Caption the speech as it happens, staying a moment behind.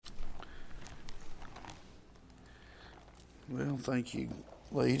Well, thank you,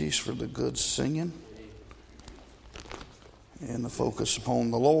 ladies, for the good singing and the focus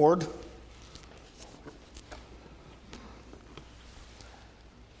upon the Lord.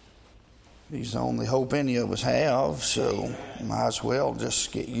 He's the only hope any of us have, so might as well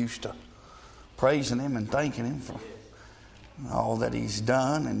just get used to praising Him and thanking Him for all that He's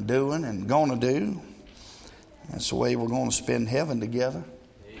done and doing and going to do. That's the way we're going to spend heaven together.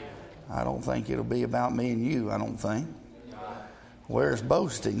 I don't think it'll be about me and you, I don't think. Where's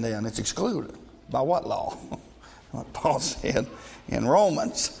boasting then? It's excluded. By what law? Like Paul said in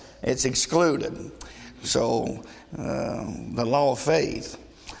Romans, it's excluded. So, the law of faith.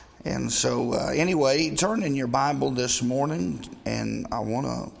 And so, anyway, turn in your Bible this morning, and I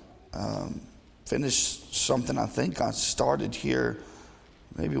want to finish something I think I started here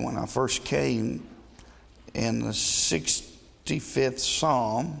maybe when I first came in the 65th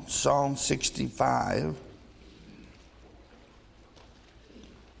Psalm, Psalm 65.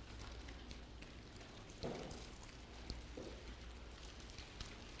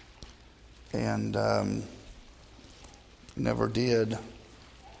 And never did.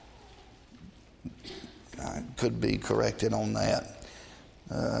 I could be corrected on that.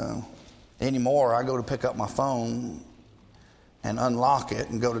 Anymore, I go to pick up my phone and unlock it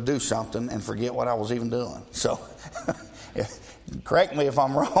and go to do something and forget what I was even doing. So, correct me if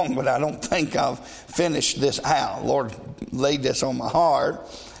I'm wrong, but I don't think I've finished this out. Lord laid this on my heart,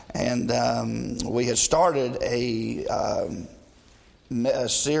 and we had started a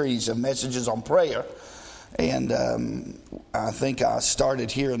series of messages on prayer, and I think I started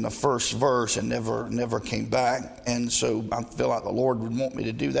here in the first verse and never came back, and so I feel like the Lord would want me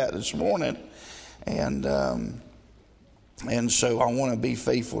to do that this morning, and so I want to be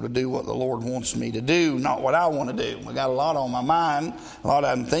faithful to do what the Lord wants me to do, not what I want to do. I got a lot on my mind, a lot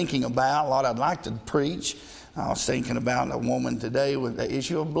I'm thinking about, a lot I'd like to preach. I was thinking about a woman today with the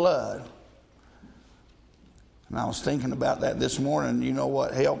issue of blood. And I was thinking about that this morning. You know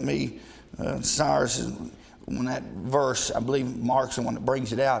what helped me? Cyrus, when that verse, I believe Mark's the one that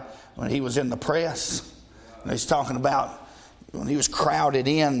brings it out, when he was in the press. And he's talking about when he was crowded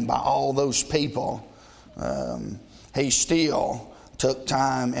in by all those people, he still took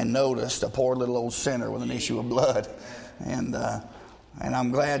time and noticed a poor little old sinner with an issue of blood. And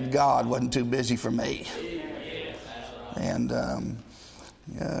I'm glad God wasn't too busy for me. And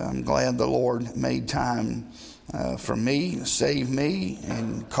I'm glad the Lord made time for me, save me,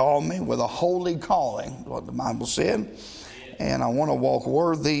 and call me with a holy calling, what the Bible said. And I want to walk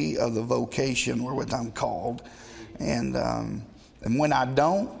worthy of the vocation wherewith I'm called. And when I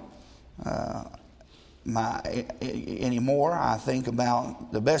don't anymore, I think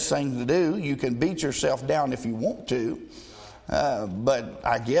about the best thing to do. You can beat yourself down if you want to. But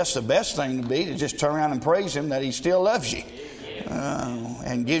I guess the best thing to be is just turn around and praise Him that He still loves you.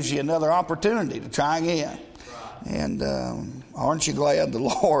 And gives you another opportunity to try again. And aren't you glad the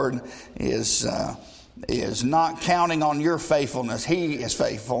Lord is not counting on your faithfulness? He is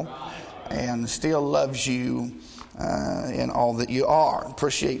faithful and still loves you in all that you are.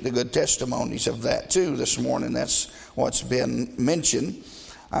 Appreciate the good testimonies of that too this morning. That's what's been mentioned.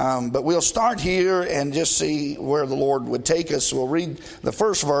 But we'll start here and just see where the Lord would take us. We'll read the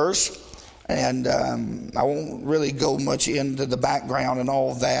first verse. And I won't really go much into the background and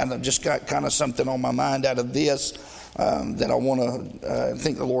all of that. I've just got kind of something on my mind out of this that I want to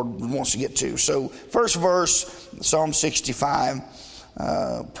think the Lord wants to get to. So first verse, Psalm 65,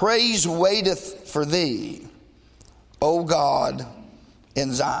 praise waiteth for thee, O God,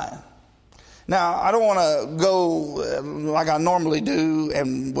 in Zion. Now, I don't want to go like I normally do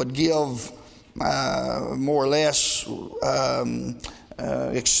and would give more or less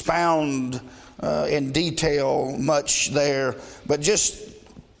expound in detail much there, but just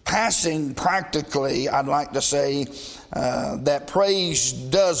passing practically, I'd like to say that praise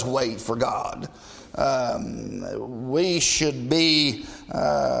does wait for God. We should be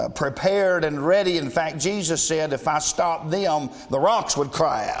prepared and ready. In fact, Jesus said, if I stop them, the rocks would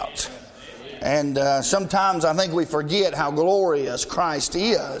cry out. And sometimes I think we forget how glorious Christ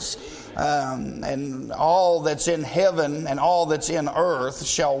is. And all that's in heaven and all that's in earth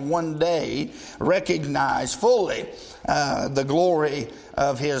shall one day recognize fully the glory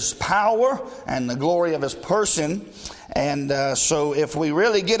of His power and the glory of His person. And so if we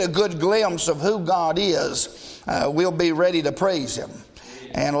really get a good glimpse of who God is, we'll be ready to praise Him.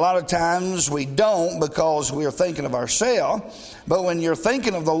 And a lot of times we don't because we are thinking of ourselves. But when you're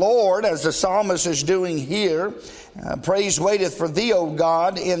thinking of the Lord, as the psalmist is doing here, praise waiteth for thee, O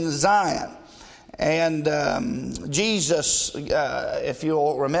God, in Zion. And Jesus, if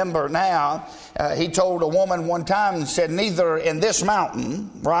you'll remember now, he told a woman one time and said, neither in this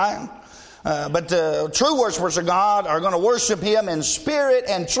mountain, right? But the true worshipers of God are going to worship him in spirit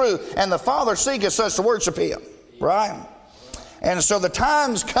and truth. And the Father seeketh such to worship him, right? And so the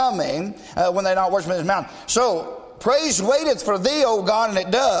time's coming when they're not worshiping this mountain. So praise waiteth for thee, O God, and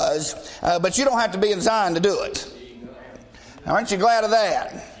it does, but you don't have to be in Zion to do it. Aren't you glad of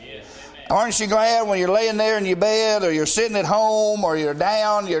that? Aren't you glad when you're laying there in your bed, or you're sitting at home, or you're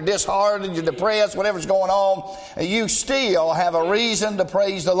down, you're disheartened, you're depressed, whatever's going on, you still have a reason to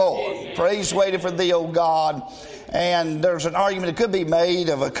praise the Lord. Praise waiteth for thee, O God. And there's an argument that could be made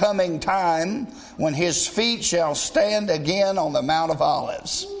of a coming time when his feet shall stand again on the Mount of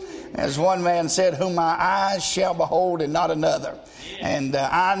Olives. As one man said, whom my eyes shall behold and not another. And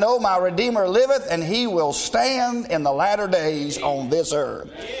I know my Redeemer liveth, and he will stand in the latter days on this earth.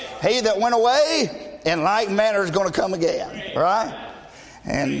 He that went away in like manner is going to come again, right?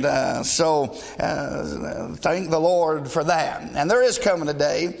 And so thank the Lord for that. And there is coming a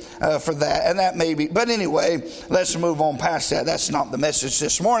day for that, and that may be. But anyway, let's move on past that. That's not the message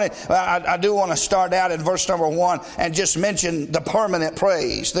this morning. I do want to start out in verse number 1 and just mention the permanent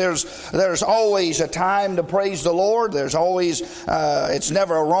praise. There's always a time to praise the Lord. There's always, it's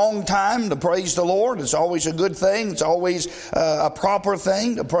never a wrong time to praise the Lord. It's always a good thing. It's always a proper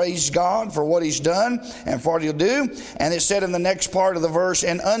thing to praise God for what he's done and for what he'll do. And it said in the next part of the verse,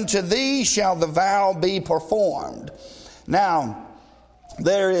 and unto thee shall the vow be performed. Now,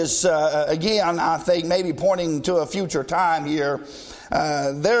 there is, again, I think maybe pointing to a future time here,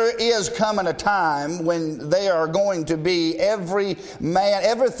 there is coming a time when they are going to be every man,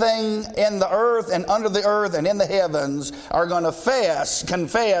 everything in the earth and under the earth and in the heavens are going to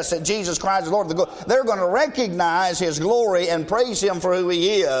confess that Jesus Christ is Lord. They're going to recognize his glory and praise him for who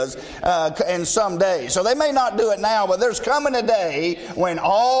he is in some day. So they may not do it now, but there's coming a day when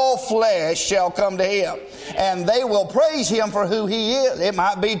all flesh shall come to him, and they will praise him for who he is. It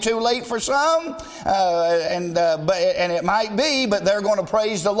might be too late for some, and it might be, but they're going to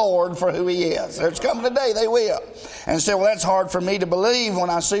praise the Lord for who he is. There's coming a day they will. And say, well, that's hard for me to believe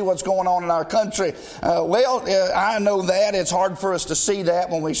when I see what's going on in our country. I know that. It's hard for us to see that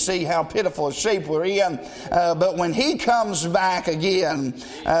when we see how pitiful a shape we're in. But when he comes back again,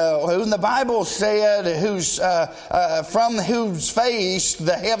 whom the Bible said, from whose face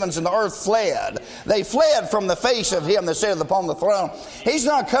the heavens and the earth fled. They fled from the face of him that sitteth upon the throne. He's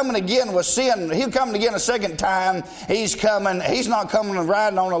not coming again with sin. He'll come again a second time. He's not coming and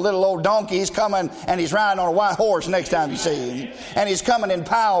riding on a little old donkey. He's coming and he's riding on a white horse next time you see him. And he's coming in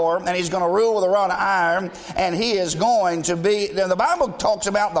power, and he's going to rule with a rod of iron, and he is going to be, the Bible talks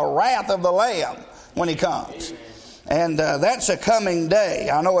about the wrath of the Lamb when he comes. And that's a coming day.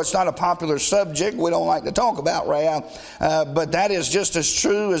 I know it's not a popular subject. We don't like to talk about wrath. But that is just as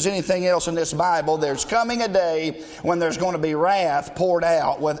true as anything else in this Bible. There's coming a day when there's going to be wrath poured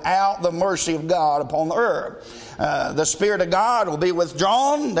out without the mercy of God upon the earth. The Spirit of God will be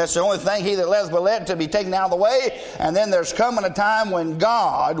withdrawn. That's the only thing. He that letteth will let to be taken out of the way. And then there's coming a time when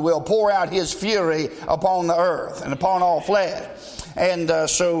God will pour out his fury upon the earth and upon all flesh. And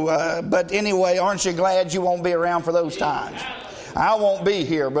but anyway, aren't you glad you won't be around for those times? I won't be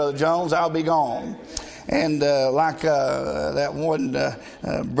here, Brother Jones. I'll be gone. And like that one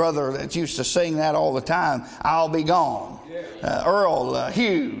brother that used to sing that all the time, I'll be gone. Earl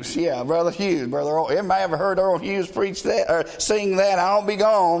Hughes. Yeah, Brother Hughes. Brother Earl. Everybody ever heard Earl Hughes preach that or sing that? I'll be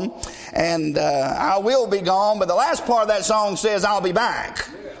gone. And I will be gone. But the last part of that song says, I'll be back.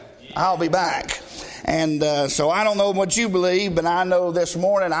 I'll be back. And so I don't know what you believe, but I know this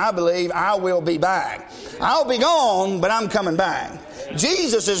morning I believe I will be back. I'll be gone, but I'm coming back.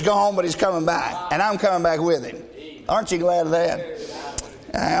 Jesus is gone, but he's coming back. And I'm coming back with him. Aren't you glad of that?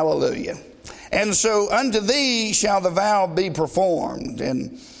 Hallelujah. And so unto thee shall the vow be performed.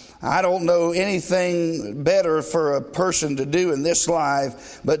 And I don't know anything better for a person to do in this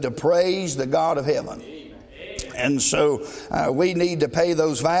life but to praise the God of heaven. And so we need to pay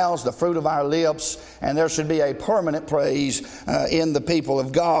those vows, the fruit of our lips, and there should be a permanent praise in the people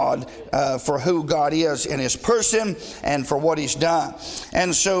of God for who God is in his person and for what he's done.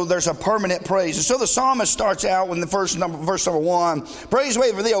 And so there's a permanent praise. And so the psalmist starts out with verse number 1, praise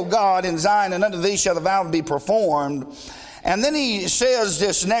wait for thee, O God, in Zion, and unto thee shall the vow be performed. And then he says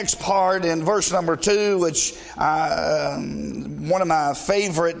this next part in verse number 2, which one of my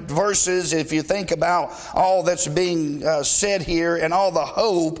favorite verses, if you think about all that's being said here and all the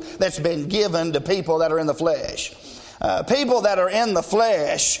hope that's been given to people that are in the flesh. People that are in the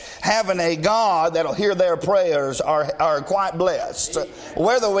flesh having a God that'll hear their prayers are quite blessed.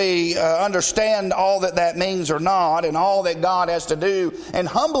 Whether we understand all that means or not, and all that God has to do in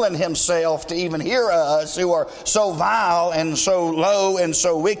humbling himself to even hear us who are so vile and so low and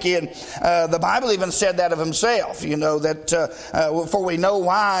so wicked. The Bible even said that of himself, you know, that for we know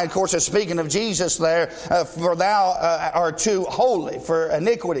why. Of course, it's speaking of Jesus there, for thou art too holy for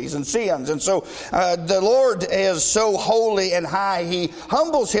iniquities and sins. And so the Lord is so holy and high, he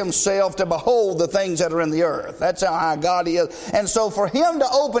humbles himself to behold the things that are in the earth. That's how high God is. And so for him to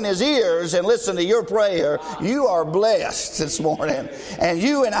open his ears and listen to your prayer, you are blessed this morning. And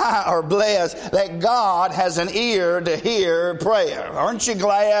you and I are blessed that God has an ear to hear prayer. Aren't you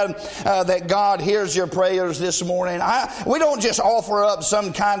glad that God hears your prayers this morning? We don't just offer up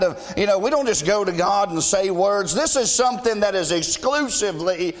some kind of, we don't just go to God and say words. This is something that is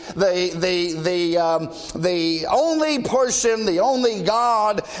exclusively the only person, the only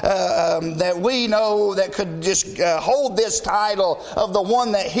God that we know that could just hold this title of the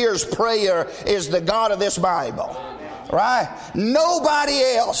one that hears prayer is the God of this Bible. Right? Nobody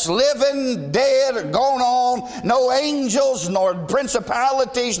else, living, dead, or gone on, no angels, nor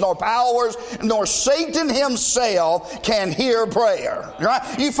principalities, nor powers, nor Satan himself can hear prayer.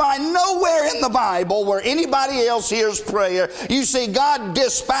 Right? You find nowhere in the Bible where anybody else hears prayer. You see God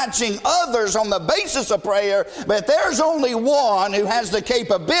dispatching others on the basis of prayer, but there's only one who has the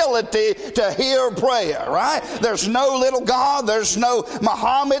capability to hear prayer. Right? There's no little God, there's no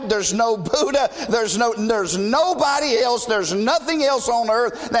Muhammad, there's no Buddha, there's nobody else, there's nothing else on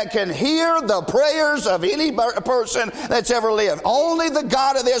earth that can hear the prayers of any person that's ever lived. Only the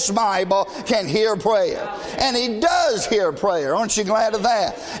God of this Bible can hear prayer. And he does hear prayer. Aren't you glad of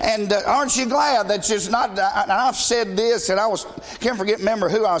that? And aren't you glad that it's not, I've said this, and can't remember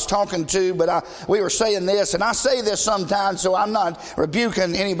who I was talking to, but we were saying this, and I say this sometimes, so I'm not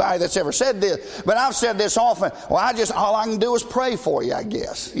rebuking anybody that's ever said this, but I've said this often. Well, all I can do is pray for you, I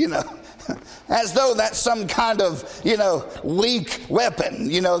guess, as though that's some kind of, weak weapon,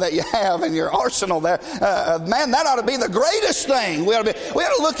 that you have in your arsenal there. Man, that ought to be the greatest thing. We ought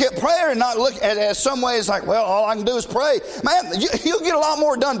to look at prayer and not look at it as some ways like, well, all I can do is pray. Man, you'll get a lot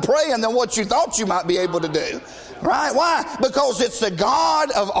more done praying than what you thought you might be able to do. Right? Why? Because it's the God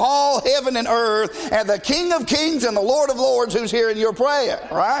of all heaven and earth and the King of kings and the Lord of lords who's hearing your prayer.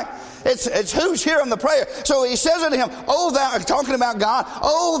 Right? It's who's hearing the prayer. So he says unto him, O thou, talking about God,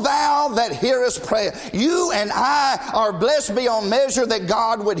 O thou that hearest prayer. You and I are blessed beyond measure that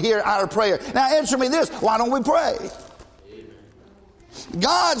God would hear our prayer. Now answer me this, why don't we pray?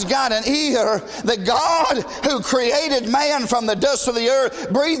 God's got an ear. The God who created man from the dust of the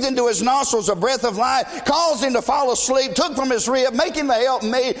earth, breathed into his nostrils a breath of life, caused him to fall asleep, took from his rib, making the help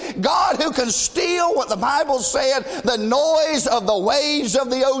me. God who can still, what the Bible said, the noise of the waves of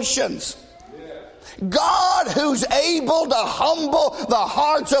the oceans. God who's able to humble the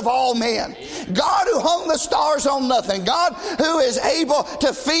hearts of all men. God who hung the stars on nothing. God who is able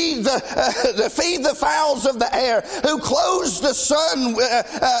to feed the fowls of the air. Who clothes the sun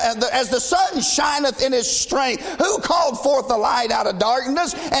as the sun shineth in his strength. Who called forth the light out of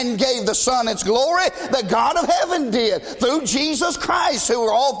darkness and gave the sun its glory. The God of heaven did through Jesus Christ, who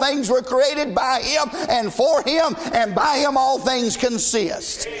all things were created by him and for him, and by him all things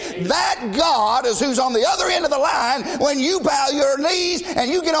consist. That God is who's on the other end of the line when you bow your knees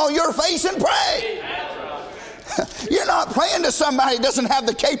and you get on your face and pray. You're not praying to somebody who doesn't have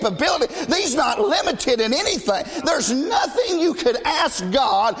the capability. He's not limited in anything. There's nothing you could ask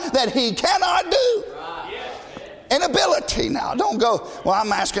God that he cannot do. An ability now. Don't go, well,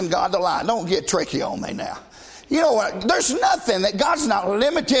 I'm asking God to lie. Don't get tricky on me now. You know what? There's nothing that God's not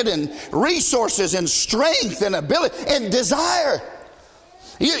limited in resources and strength and ability and desire.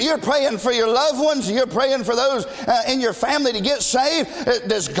 You're praying for your loved ones. You're praying for those in your family to get saved.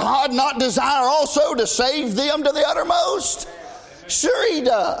 Does God not desire also to save them to the uttermost? Sure he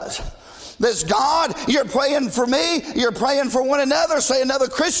does. This God, you're praying for me, you're praying for one another, say another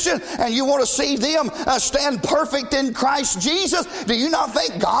Christian, and you want to see them stand perfect in Christ Jesus. Do you not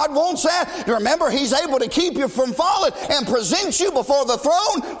think God wants that? Remember, he's able to keep you from falling and present you before the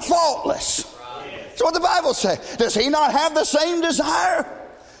throne faultless. That's what the Bible says. Does he not have the same desire?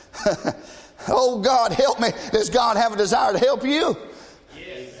 Oh, God, help me. Does God have a desire to help you?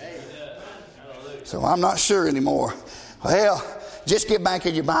 Yes. So I'm not sure anymore. Well, just get back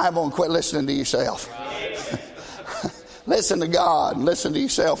in your Bible and quit listening to yourself. Listen to God and listen to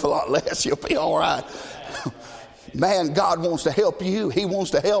yourself a lot less. You'll be all right. Man, God wants to help you. He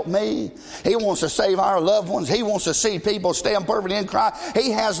wants to help me. He wants to save our loved ones. He wants to see people stand perfect in Christ.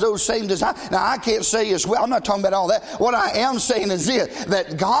 He has those same desires. Now, I can't say as well. I'm not talking about all that. What I am saying is this,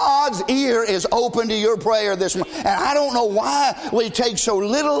 that God's ear is open to your prayer this morning. And I don't know why we take so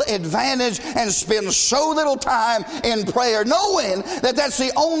little advantage and spend so little time in prayer, knowing that that's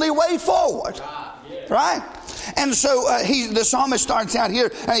the only way forward. Right? And so the psalmist starts out here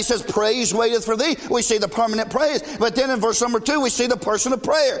and he says, praise waiteth for thee. We see the permanent praise. But then in verse number 2, we see the person of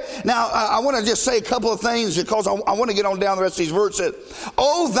prayer. Now, I want to just say a couple of things because I want to get on down the rest of these verses.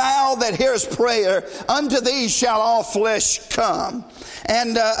 O thou that hearest prayer, unto thee shall all flesh come.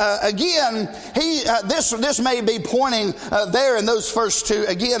 And again, this may be pointing there in those first two.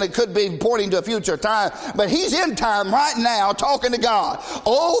 Again, it could be pointing to a future time. But he's in time right now talking to God.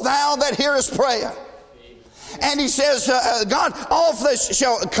 O thou that hearest prayer. And he says, God, all flesh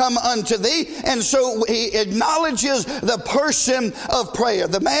shall come unto thee. And so he acknowledges the person of prayer,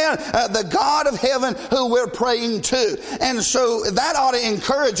 the man, the God of heaven who we're praying to. And so that ought to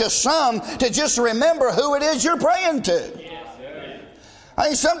encourage us some to just remember who it is you're praying to. I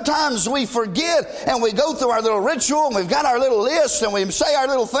mean, sometimes we forget and we go through our little ritual and we've got our little list and we say our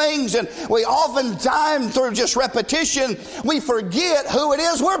little things, and we oftentimes through just repetition, we forget who it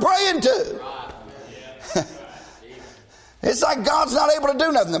is we're praying to. It's like God's not able to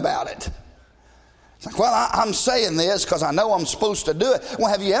do nothing about it. It's like, well, I'm saying this because I know I'm supposed to do it.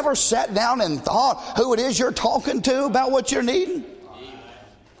 Well, have you ever sat down and thought who it is you're talking to about what you're needing?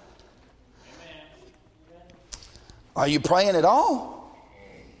 Are you praying at all?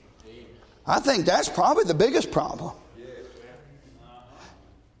 I think that's probably the biggest problem.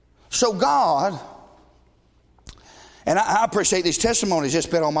 So God, and I appreciate these testimonies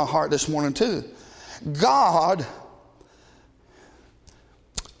just been on my heart this morning too. God,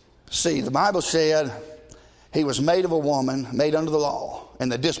 see, the Bible said he was made of a woman, made under the law. In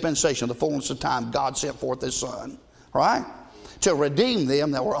the dispensation of the fullness of time, God sent forth his son, right? To redeem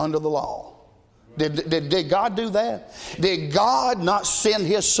them that were under the law. Did God do that? Did God not send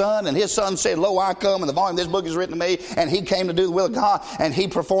his son? And his son said, lo, I come, and the volume of this book is written to me. And he came to do the will of God, and he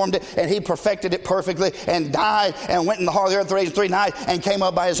performed it, and he perfected it perfectly, and died, and went in the heart of the earth 3 days and 3 nights, and came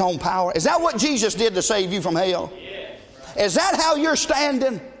up by his own power. Is that what Jesus did to save you from hell? Yes. Is that how you're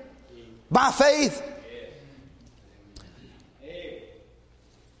standing? By faith? Yes.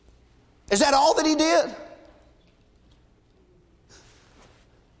 Is that all that he did?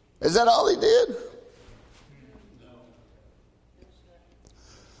 Is that all he did? No.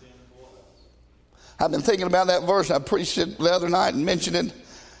 I've been thinking about that verse. I preached it the other night and mentioned it.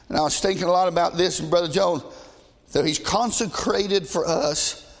 And I was thinking a lot about this, and Brother Jones, that he's consecrated for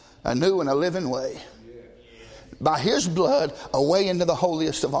us a new and a living way. By his blood, a way into the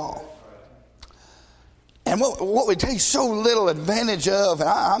holiest of all. And what we take so little advantage of, and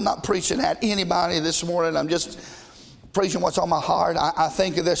I'm not preaching at anybody this morning, I'm just preaching what's on my heart. I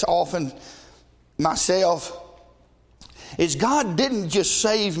think of this often myself, is God didn't just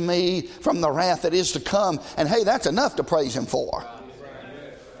save me from the wrath that is to come, and hey, that's enough to praise him for.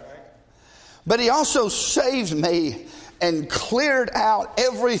 But he also saved me and cleared out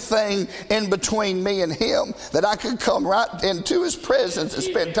everything in between me and him, that I could come right into his presence and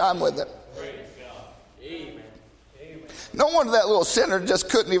spend time with him. No wonder that little sinner just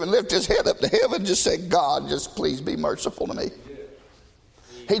couldn't even lift his head up to heaven and just say, God, just please be merciful to me.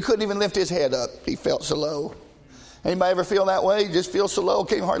 He couldn't even lift his head up. He felt so low. Anybody ever feel that way? You just feel so low,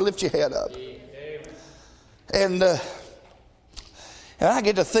 can't hardly lift your head up. And I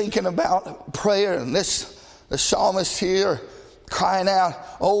get to thinking about prayer, and the psalmist here crying out,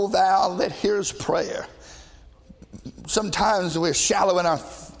 "O thou that hearest prayer." Sometimes we're shallow in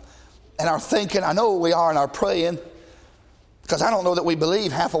our thinking. I know we are in our praying, because I don't know that we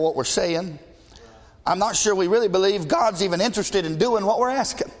believe half of what we're saying. I'm not sure we really believe God's even interested in doing what we're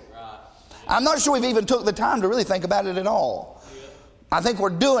asking. I'm not sure we've even took the time to really think about it at all. I think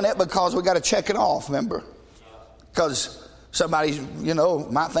we're doing it because we got to check it off, remember? Because somebody,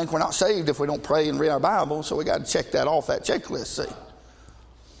 might think we're not saved if we don't pray and read our Bible, so we got to check that off that checklist, see.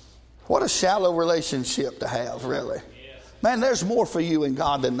 What a shallow relationship to have, really. Man, there's more for you in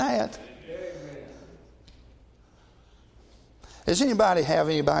God than that. Does anybody have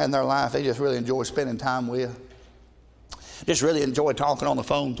anybody in their life they just really enjoy spending time with? Just really enjoy talking on the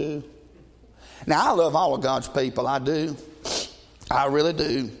phone too? Now, I love all of God's people. I do. I really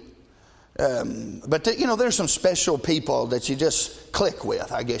do. But there's some special people that you just click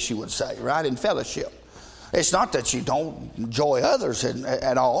with, I guess you would say, right? In fellowship. It's not that you don't enjoy others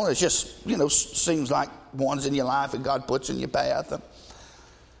at all. It's just, seems like ones in your life that God puts in your path.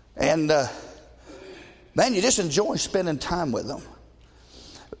 And man, you just enjoy spending time with them.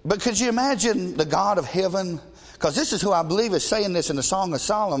 But could you imagine the God of heaven? Because this is who I believe is saying this in the Song of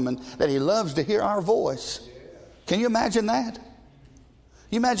Solomon, that he loves to hear our voice. Can you imagine that?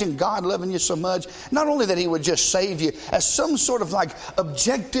 You imagine God loving you so much, not only that he would just save you as some sort of like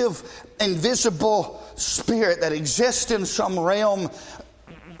objective, invisible spirit that exists in some realm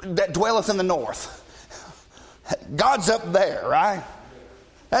that dwelleth in the north. God's up there, right?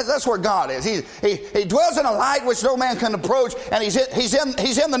 That's where God is. He dwells in a light which no man can approach, and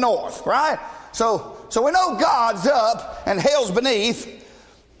he's in the north, right? So we know God's up and hell's beneath.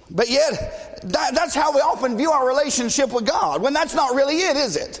 But yet, that's how we often view our relationship with God, when that's not really it,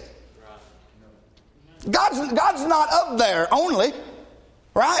 is it? God's not up there only,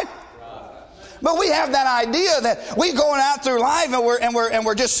 right? But we have that idea that we going out through life and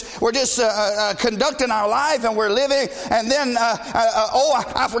we're just conducting our life and we're living, and then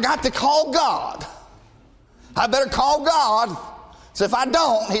I forgot to call God. I better call God. So if I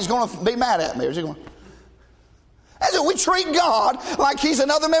don't, he's going to be mad at me. Or is he going? As if we treat God like he's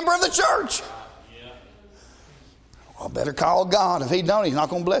another member of the church. Well, I better call God. If he don't, he's not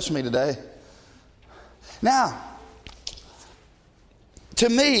going to bless me today. Now, to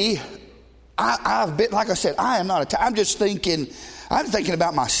me, I've been, like I said, I am not I'm thinking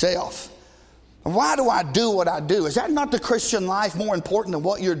about myself. Why do I do what I do? Is that not the Christian life more important than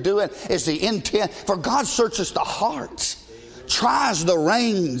what you're doing? Is the intent? For God searches the hearts, tries the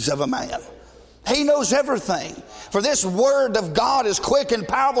reins of a man. He knows everything. For this word of God is quick and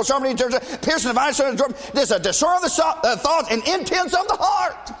powerful, sharper than piercing the dividing sword. This is a discerner of the thoughts and intents of the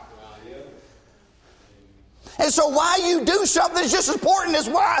heart. And so why you do something is just as important as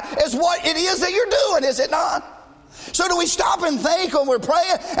what it is that you're doing, is it not? So do we stop and think when we're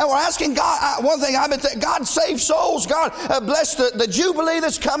praying and we're asking God? One thing I've been thinking, God save souls. God bless the Jubilee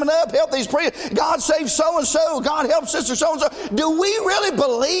that's coming up. Help these priests. God save so-and-so. God help sister so-and-so. Do we really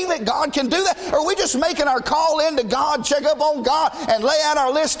believe that God can do that? Or are we just making our call into God, check up on God, and lay out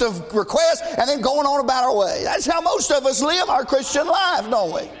our list of requests and then going on about our way? That's how most of us live our Christian life,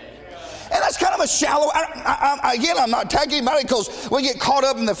 don't we? And that's kind of a shallow, again, I'm not attacking anybody because we get caught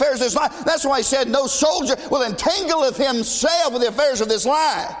up in the affairs of this life. That's why he said, no soldier will entangle himself with the affairs of this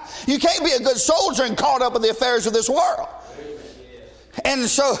life. You can't be a good soldier and caught up in the affairs of this world. And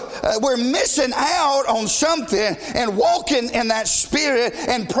so we're missing out on something and walking in that spirit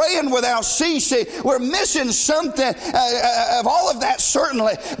and praying without ceasing. We're missing something of all of that,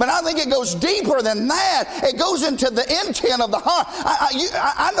 certainly. But I think it goes deeper than that. It goes into the intent of the heart.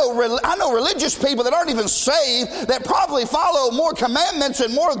 I know religious people that aren't even saved that probably follow more commandments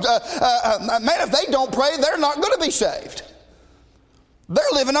and more. Man, if they don't pray, they're not going to be saved.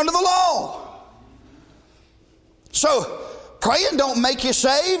 They're living under the law. So praying don't make you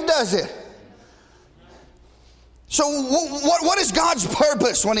saved, does it? So what is God's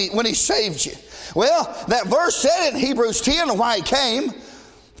purpose when he saved you? Well, that verse said in Hebrews 10 why he came,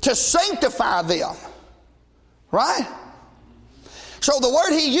 to sanctify them. Right? So the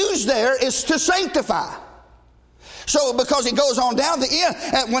word he used there is to sanctify. So because he goes on down the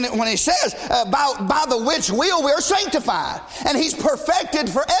end, when he says, by the which will we are sanctified. And he's perfected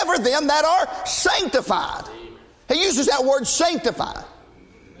forever them that are sanctified. He uses that word sanctify.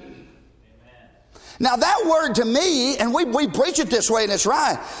 Now that word to me, and we preach it this way and it's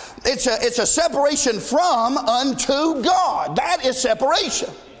right, it's a separation from unto God. That is separation.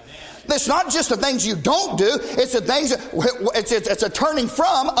 It's not just the things you don't do, it's the things, it's a turning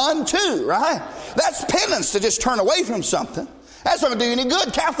from unto, right? That's penance, to just turn away from something. That's not going to do any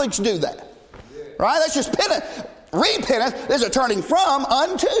good. Catholics do that. Right? That's just penance. Repentance is a turning from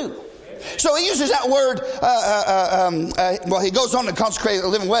unto. So he uses that word, well, he goes on to consecrate a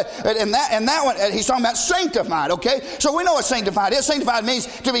living way. And that one, he's talking about sanctified, okay? So we know what sanctified is. Sanctified means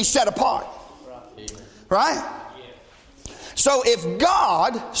to be set apart. Right? So if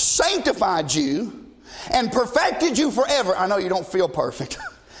God sanctified you and perfected you forever, I know you don't feel perfect.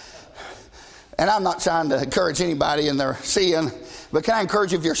 And I'm not trying to encourage anybody in their sin, but can I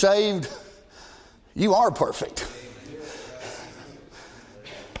encourage you, if you're saved, you are perfect.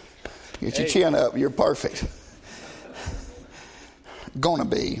 Get your chin up. You're perfect. Gonna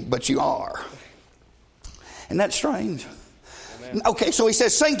be, but you are. Isn't that strange? Amen. Okay, so he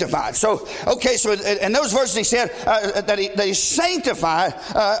says sanctified. So, okay, so in those verses he said that he sanctified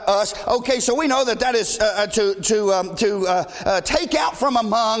us. Okay, so we know that is to take out from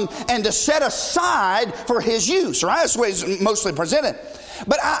among and to set aside for his use. Right? That's the way it's mostly presented.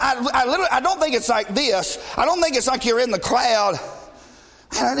 But I don't think it's like this. I don't think it's like you're in the crowd.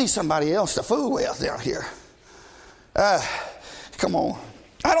 Man, I need somebody else to fool with down here. Come on.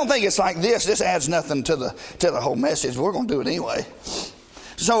 I don't think it's like this. This adds nothing to the whole message. We're going to do it anyway.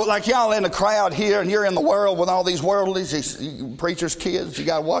 So like y'all in the crowd here, and you're in the world with all these worldlies, these preachers' kids. You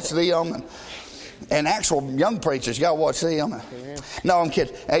got to watch them. And actual young preachers, you got to watch them. Amen. No, I'm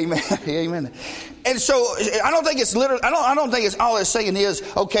kidding. Amen. Amen. And so I don't think it's literally, I don't think it's all it's saying is,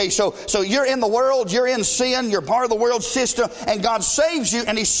 okay, so you're in the world, you're in sin, you're part of the world system, and God saves you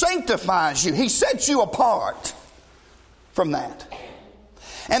and He sanctifies you. He sets you apart from that.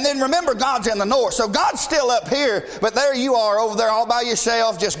 And then remember, God's in the north. So God's still up here, but there you are over there all by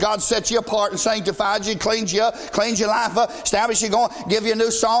yourself. Just God sets you apart and sanctifies you, cleans you up, cleans your life up, establishes you going, give you a new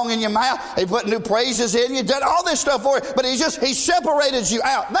song in your mouth. He put new praises in you, did all this stuff for you. But He separated you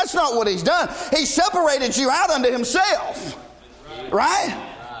out. That's not what He's done. He separated you out unto Himself. Right?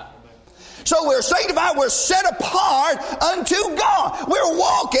 So we're sanctified, we're set apart unto God. We're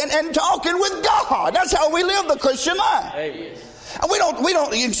walking and talking with God. That's how we live the Christian life. Amen. And we don't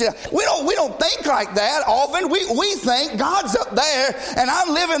think like that often. We think God's up there and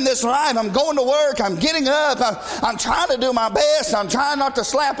I'm living this life. I'm going to work. I'm getting up. I'm trying to do my best. I'm trying not to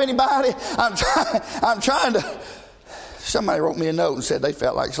slap anybody. I'm trying to. Somebody wrote me a note and said they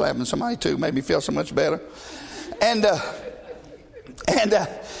felt like slapping somebody too. Made me feel so much better.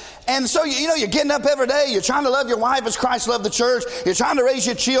 And so, you're getting up every day. You're trying to love your wife as Christ loved the church. You're trying to raise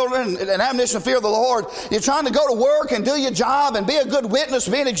your children in admonition and fear of the Lord. You're trying to go to work and do your job and be a good witness,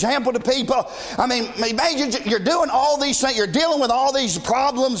 be an example to people. I mean, you're doing all these things. You're dealing with all these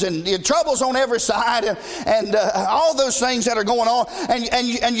problems and your troubles on every side and all those things that are going on.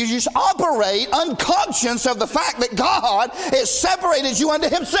 And you just operate unconscious of the fact that God has separated you unto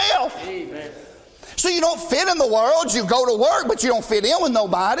Himself. Amen. So you don't fit in the world. You go to work, but you don't fit in with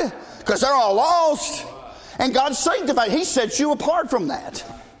nobody because they're all lost. And God's sanctified. He sets you apart from that.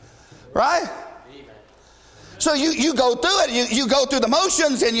 Right? So you go through it. You go through the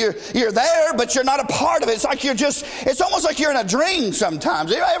motions and you're there, but you're not a part of it. It's like it's almost like you're in a dream sometimes.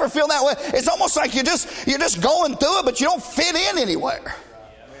 Do you ever feel that way? It's almost like you're just going through it, but you don't fit in anywhere.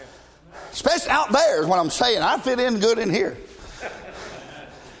 Especially out there is what I'm saying. I fit in good in here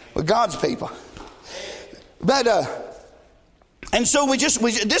with God's people. But and so this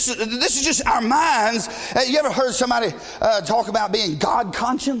is just our minds. You ever heard somebody talk about being God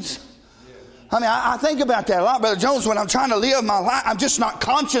conscious? I mean, I think about that a lot, Brother Jones. When I'm trying to live my life, I'm just not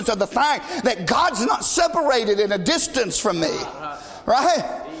conscious of the fact that God's not separated in a distance from me,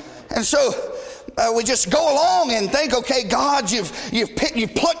 right? And so we just go along and think, okay, God, you've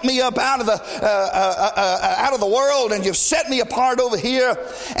plucked me up out of the world, and you've set me apart over here.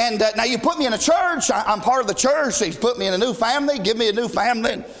 And now you put me in a church. I'm part of the church. So He's put me in a new family. Give me a new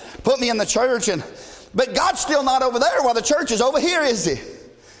family, and put me in the church. But God's still not over there while the church is over here, is He?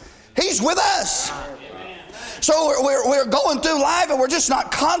 He's with us. So we're going through life and we're just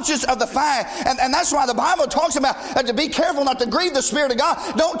not conscious of the fact. And that's why the Bible talks about to be careful not to grieve the Spirit of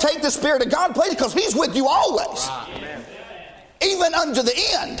God. Don't take the Spirit of God, please, because He's with you always. Amen. Even unto the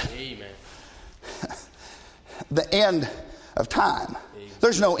end. Amen. The end of time. Amen.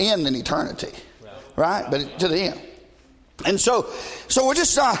 There's no end in eternity. Right? But to the end. And so we're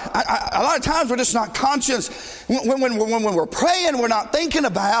just a lot of times we're just not conscious when we're praying. We're not thinking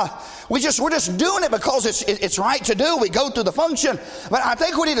about. We're just doing it because it's right to do. We go through the function, but I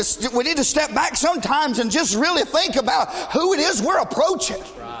think we need to step back sometimes and just really think about who it is we're approaching.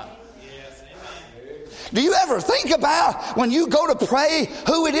 Right. Yes, amen. Do you ever think about when you go to pray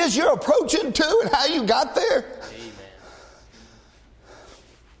who it is you're approaching to and how you got there?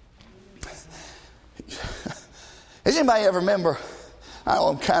 Does anybody ever remember? I know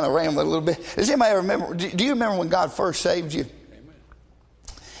I'm kind of rambling a little bit. Does anybody ever remember? Do you remember when God first saved you? Amen.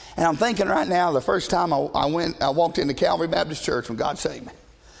 And I'm thinking right now, the first time I walked into Calvary Baptist Church when God saved me.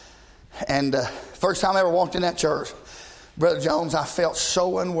 And first time I ever walked in that church, Brother Jones, I felt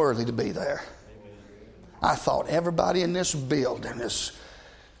so unworthy to be there. Amen. I thought everybody in this building is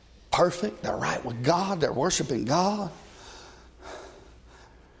perfect. They're right with God. They're worshiping God.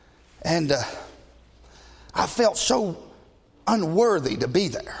 And I felt so unworthy to be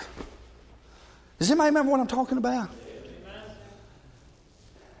there. Does anybody remember what I'm talking about?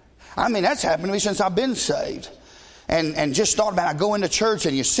 I mean, that's happened to me since I've been saved. And just thought about it. I go into church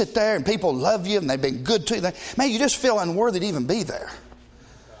and you sit there and people love you and they've been good to you. Man, you just feel unworthy to even be there.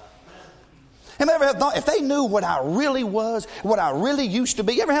 Have you ever had thought, if they knew what I really was, what I really used to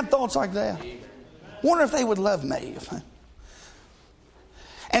be, you ever have thoughts like that? Wonder if they would love me.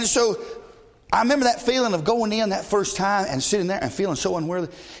 And so I remember that feeling of going in that first time and sitting there and feeling so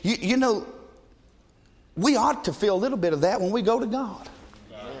unworthy. You know, we ought to feel a little bit of that when we go to God.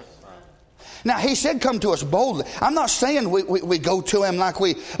 Now, he said, come to us boldly. I'm not saying we go to him like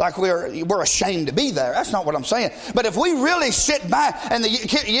we're ashamed to be there. That's not what I'm saying. But if we really sit back and the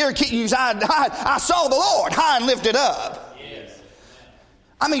year keeping his eye high, I saw the Lord high and lifted up.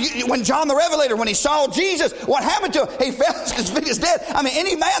 I mean, when John the Revelator, when he saw Jesus, what happened to him? He fell at his feet as dead. I mean,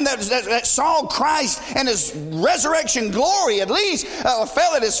 any man that saw Christ and his resurrection glory at least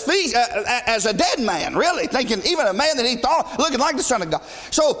fell at his feet as a dead man, really, thinking even a man that he thought looking like the Son of God.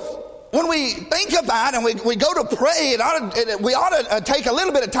 So when we think about it and we go to pray, we ought to take a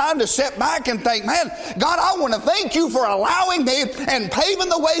little bit of time to sit back and think, man, God, I want to thank you for allowing me and paving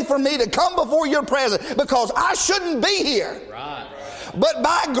the way for me to come before your presence, because I shouldn't be here. Right. But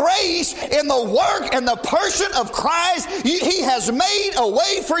by grace, in the work and the person of Christ, he has made a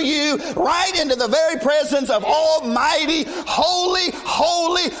way for you right into the very presence of Almighty, holy,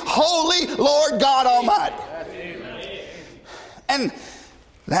 holy, holy Lord God Almighty. And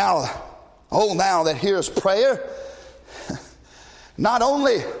now, thou that hearest prayer, not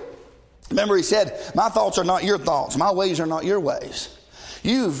only, remember he said, my thoughts are not your thoughts, my ways are not your ways.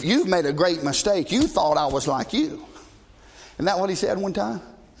 You've made a great mistake. You thought I was like you. Isn't that what he said one time?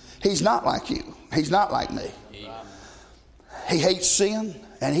 He's not like you. He's not like me. He hates sin,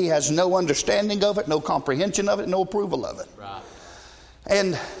 and he has no understanding of it, no comprehension of it, no approval of it. Right.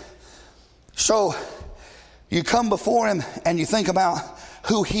 And so you come before him and you think about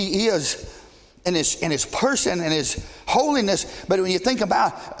who he is in his person and his holiness. But when you think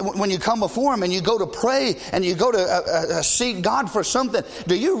about when you come before him and you go to pray and you go to seek God for something,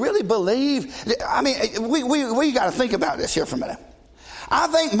 do you really believe? I mean, we got to think about this here for a minute. I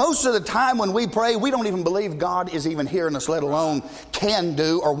think most of the time when we pray, we don't even believe God is even hearing us, let alone can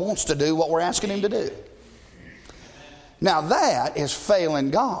do or wants to do what we're asking him to do. Now that is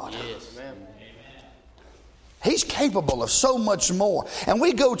failing God. Yes. He's capable of so much more. And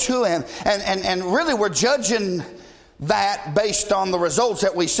we go to him and really we're judging that based on the results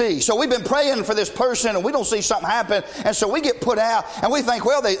that we see. So we've been praying for this person and we don't see something happen. And so we get put out and we think,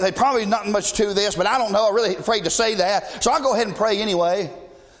 well, they probably not much to this, but I don't know. I'm really afraid to say that. So I'll go ahead and pray anyway.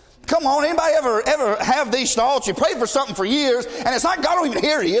 Come on, anybody ever have these thoughts? You pray for something for years and it's like God don't even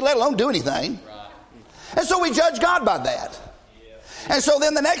hear you, let alone do anything. Right. And so we judge God by that. And so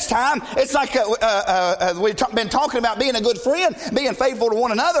then the next time, it's like we've been talking about being a good friend, being faithful to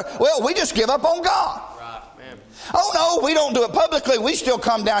one another. Well, we just give up on God. Right, man. Oh, no, we don't do it publicly. We still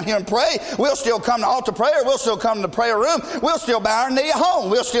come down here and pray. We'll still come to altar prayer. We'll still come to the prayer room. We'll still bow our knee at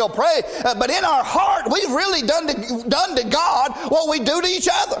home. We'll still pray. But in our heart, we've really done to God what we do to each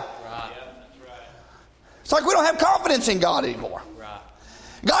other. Right. Yeah, that's right. It's like we don't have confidence in God anymore. Right.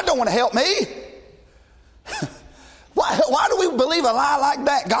 God don't want to help me. Why do we believe a lie like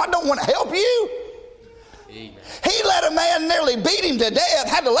that? God don't want to help you. Amen. He let a man nearly beat him to death,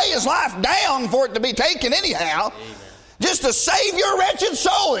 had to lay his life down for it to be taken anyhow, amen, just to save your wretched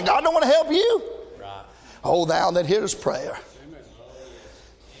soul, and God don't want to help you. Right. Oh, thou that hearest prayer.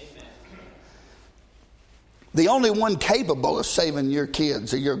 Amen. The only one capable of saving your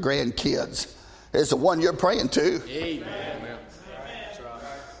kids or your grandkids is the one you're praying to. Amen. That's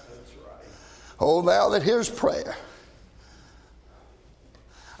right. Oh, thou that hearest prayer.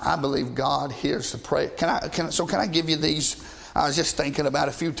 I believe God hears the prayer. Can I give you these? I was just thinking about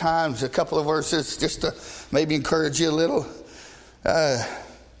a few times, a couple of verses, just to maybe encourage you a little. Let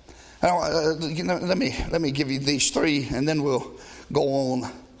me give you these three, and then we'll go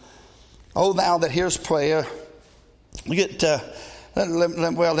on. Oh, thou that hearest prayer.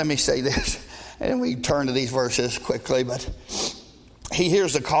 Let me say this, and we turn to these verses quickly. But he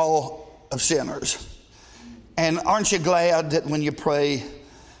hears the call of sinners, and aren't you glad that when you pray,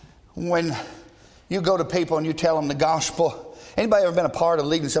 when you go to people and you tell them the gospel? Anybody ever been a part of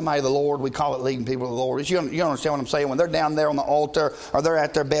leading somebody to the Lord? We call it leading people to the Lord. You understand what I'm saying? When they're down there on the altar, or they're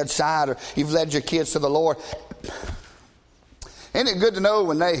at their bedside, or you've led your kids to the Lord. Isn't it good to know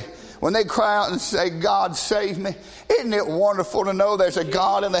when they cry out and say, God save me? Isn't it wonderful to know there's a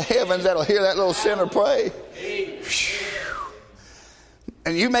God in the heavens that'll hear that little sinner pray?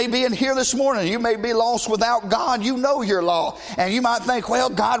 And you may be in here this morning. You may be lost without God. You know you're lost. And you might think,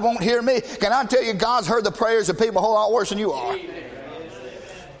 well, God won't hear me. Can I tell you, God's heard the prayers of people a whole lot worse than you are.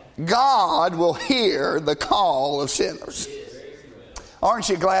 God will hear the call of sinners. Aren't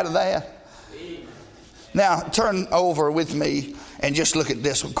you glad of that? Now, turn over with me and just look at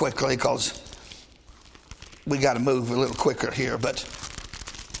this one quickly, because we got to move a little quicker here. But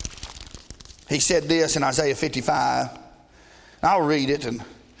he said this in Isaiah 55. I'll read it and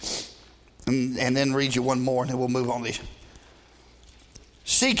then read you one more, and then we'll move on.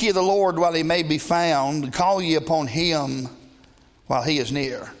 Seek ye the Lord while he may be found. Call ye upon him while he is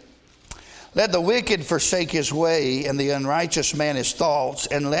near. Let the wicked forsake his way, and the unrighteous man his thoughts,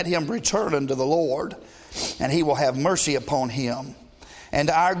 and let him return unto the Lord, and he will have mercy upon him, and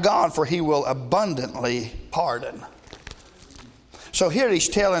our God, for he will abundantly pardon. So here he's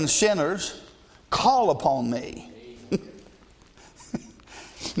telling sinners, call upon me.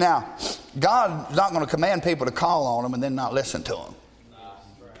 Now, God's not going to command people to call on him and then not listen to him.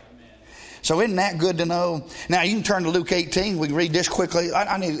 So isn't that good to know? Now you can turn to Luke 18. We can read this quickly.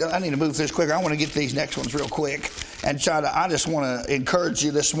 I need to move this quicker. I want to get these next ones real quick and I just want to encourage you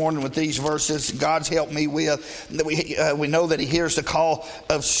this morning with these verses. God's helped me with that. We know that He hears the call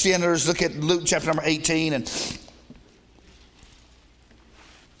of sinners. Look at Luke chapter number 18, and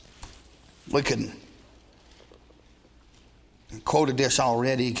we can quoted this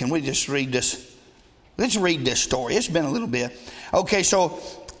already. Can we just read this? Let's read this story. It's been a little bit. Okay, so.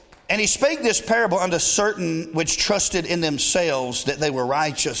 And he spake this parable unto certain which trusted in themselves that they were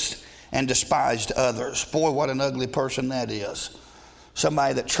righteous and despised others. Boy, what an ugly person that is.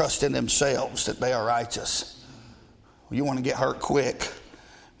 Somebody that trusts in themselves that they are righteous. You want to get hurt quick.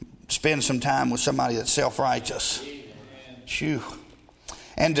 Spend some time with somebody that's self-righteous. Phew.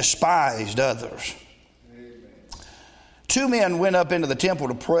 And despised others. Two men went up into the temple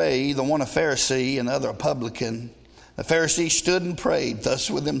to pray, the one a Pharisee and the other a publican. The Pharisee stood and prayed thus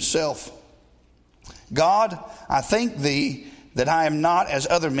with himself. God, I thank thee that I am not as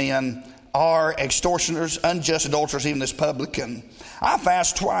other men are, extortioners, unjust adulterers, even this publican. I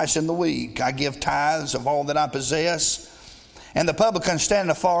fast twice in the week. I give tithes of all that I possess. And the publican,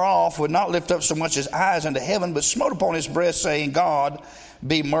 standing afar off, would not lift up so much as eyes unto heaven, but smote upon his breast, saying, God,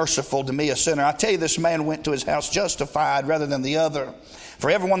 be merciful to me, a sinner. I tell you, this man went to his house justified rather than the other. For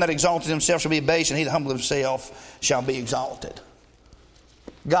everyone that exalted himself shall be abased, and he that humbled himself shall be exalted.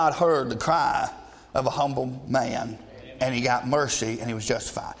 God heard the cry of a humble man, and He got mercy, and he was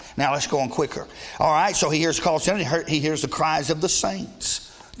justified. Now let's go on quicker. All right, so he hears the call of sinners. He hears the cries of the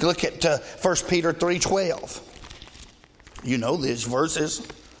saints. Look at 1 Peter 3:12. You know these verses.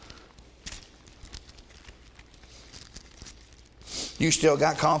 You still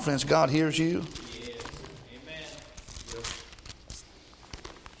got confidence God hears you?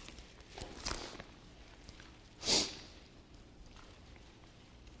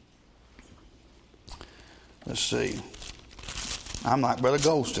 Let's see. I'm like Brother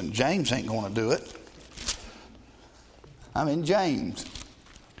Golston. James ain't going to do it. I'm in James.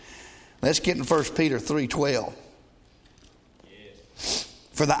 Let's get in 1 Peter 3:12.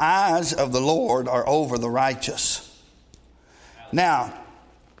 For the eyes of the Lord are over the righteous. Now,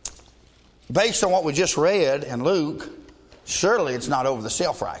 based on what we just read in Luke, surely it's not over the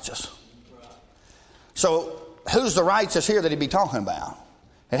self-righteous. So, who's the righteous here that he'd be talking about?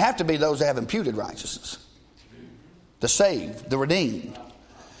 It'd have to be those that have imputed righteousness. The saved, the redeemed.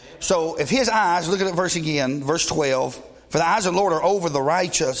 So if his eyes, look at the verse again, verse 12. For the eyes of the Lord are over the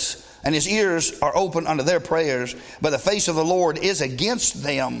righteous, and His ears are open unto their prayers. But the face of the Lord is against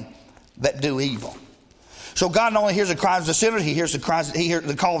them that do evil. So God not only hears the cries of the sinners, He hears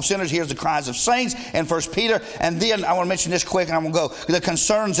the call of sinners, He hears the cries of saints in 1 Peter. And then I want to mention this quick and I'm going to go. The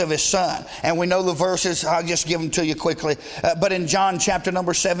concerns of His Son. And we know the verses. I'll just give them to you quickly. But in John chapter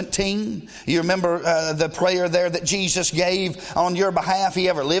number 17, you remember the prayer there that Jesus gave on your behalf. He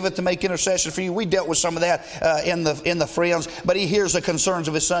ever liveth to make intercession for you. We dealt with some of that in the friends. But He hears the concerns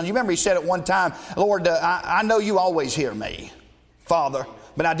of His Son. You remember He said at one time, Lord, I know you always hear me, Father,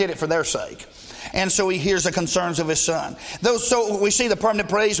 but I did it for their sake. And so He hears the concerns of His Son. So we see the permanent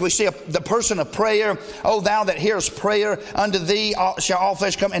praise. We see the person of prayer. O thou that hearest prayer, unto thee shall all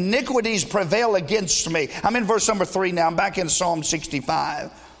flesh come. Iniquities prevail against me. I'm in verse number 3 now. I'm back in Psalm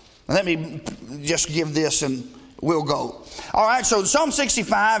 65. Let me just give this and we'll go. All right, so Psalm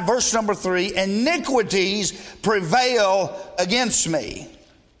 65, verse number 3. Iniquities prevail against me.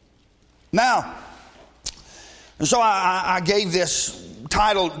 Now, so I gave this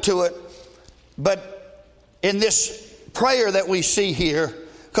title to it. But in this prayer that we see here,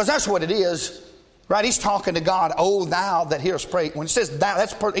 because that's what it is, right? He's talking to God. Oh, thou that hearest prayer. When it says thou,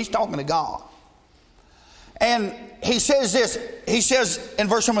 he's talking to God. And he says this. He says in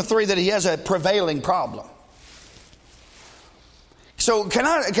verse number 3 that he has a prevailing problem. So can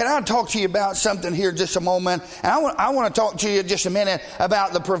I talk to you about something here just a moment? And I want to talk to you just a minute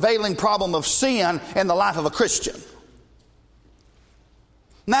about the prevailing problem of sin in the life of a Christian.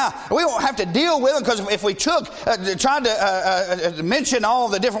 Now, we won't have to deal with them because if we tried to mention all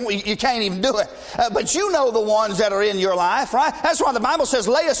the different, you can't even do it. But you know the ones that are in your life, right? That's why the Bible says,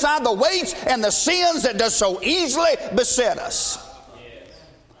 lay aside the weights and the sins that does so easily beset us.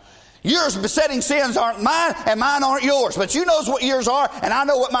 Yours besetting sins aren't mine and mine aren't yours. But you knows what yours are and I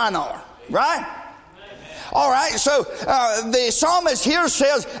know what mine are. Right? All right, so the psalmist here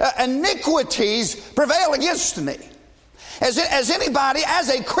says, iniquities prevail against me. As anybody, as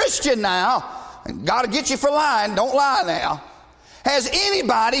a Christian now, got to get you for lying, don't lie now. Has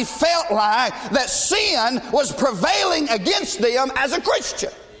anybody felt like that sin was prevailing against them as a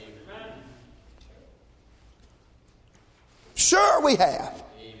Christian? Sure we have.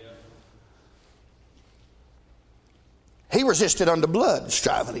 He resisted unto blood,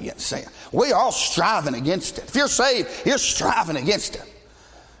 striving against sin. We are all striving against it. If you're saved, you're striving against it.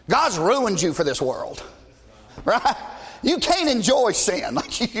 God's ruined you for this world. Right? You can't enjoy sin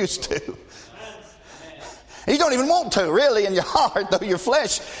like you used to. You don't even want to, really, in your heart, though your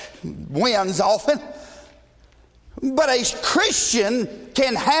flesh wins often. But a Christian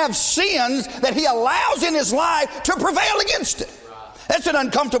can have sins that he allows in his life to prevail against it. That's an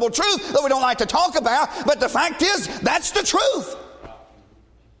uncomfortable truth that we don't like to talk about, but the fact is, that's the truth.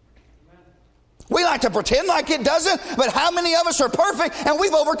 We like to pretend like it doesn't, but how many of us are perfect and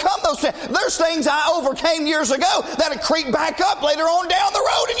we've overcome those things? There's things I overcame years ago that'll creep back up later on down the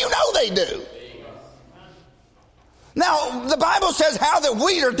road, and you know they do. Now, the Bible says how that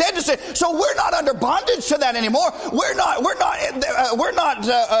we are dead to sin, so we're not under bondage to that anymore. We're not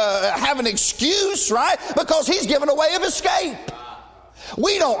have an excuse, right? Because He's given a way of escape.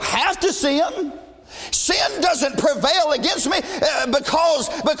 We don't have to sin. Sin doesn't prevail against me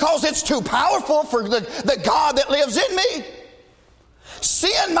because it's too powerful for the God that lives in me.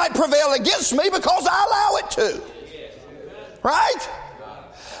 Sin might prevail against me because I allow it to. Right?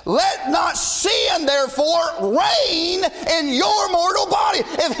 Let not sin, therefore, reign in your mortal body.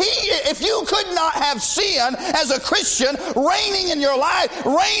 If you could not have sin as a Christian reigning in your life,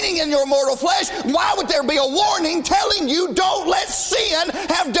 reigning in your mortal flesh, why would there be a warning telling you don't let sin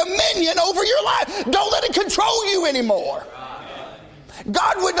have dominion over your life? Don't let it control you anymore.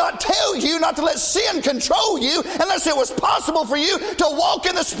 God would not tell you not to let sin control you unless it was possible for you to walk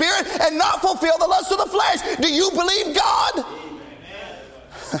in the Spirit and not fulfill the lust of the flesh. Do you believe God?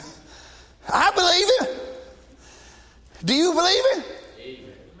 I believe it. Do you believe it?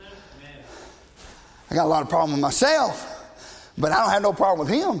 I got a lot of problem with myself, but I don't have no problem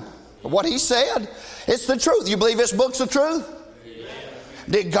with Him. What He said, it's the truth. You believe this book's the truth?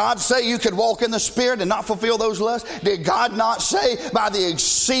 Did God say you could walk in the Spirit and not fulfill those lusts? Did God not say by the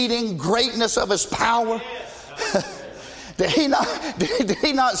exceeding greatness of His power? Did he not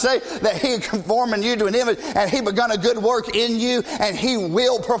say that He is conforming you to an image and He begun a good work in you and He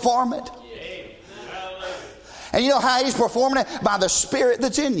will perform it? And you know how He's performing it? By the Spirit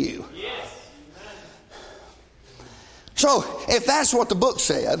that's in you. So if that's what the book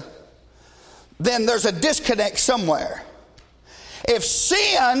said, then there's a disconnect somewhere. If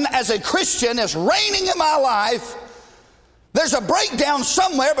sin as a Christian is reigning in my life, there's a breakdown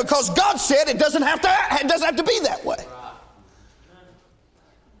somewhere because God said it doesn't have to be that way.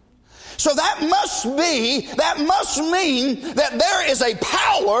 So that must mean that there is a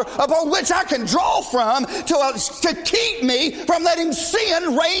power upon which I can draw from to keep me from letting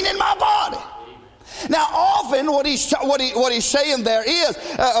sin reign in my body. Now, often what he's saying there is,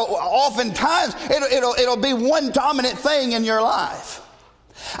 oftentimes it'll be one dominant thing in your life.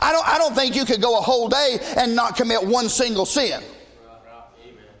 I don't think you could go a whole day and not commit one single sin,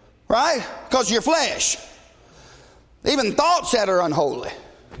 right? Because of your flesh, even thoughts that are unholy.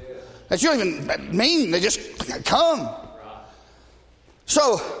 That you don't even mean, they just come.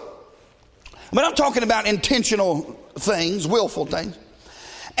 So, but I'm talking about intentional things, willful things.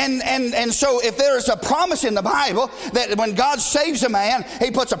 And so if there is a promise in the Bible that when God saves a man,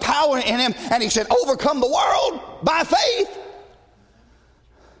 He puts a power in him and He said, overcome the world by faith.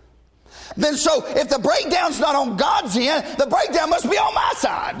 Then so if the breakdown's not on God's end, the breakdown must be on my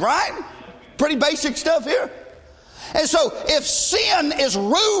side, right? Pretty basic stuff here. And so if sin is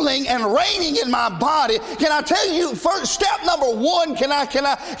ruling and reigning in my body, can I tell you, first step number one, can I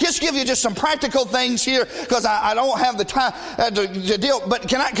just give you just some practical things here, because I don't have the time to deal, but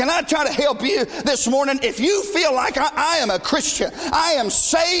can I try to help you this morning? If you feel like I am a Christian, I am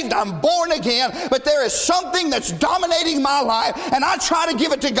saved, I'm born again, but there is something that's dominating my life, and I try to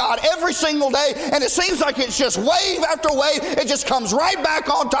give it to God every single day, and it seems like it's just wave after wave, it just comes right back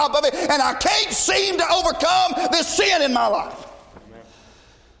on top of it, and I can't seem to overcome this sin in my life.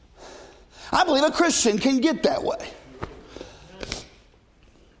 I believe a Christian can get that way.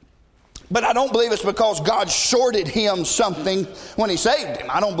 But I don't believe it's because God shorted him something when He saved him.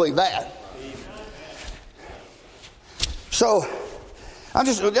 I don't believe that. So I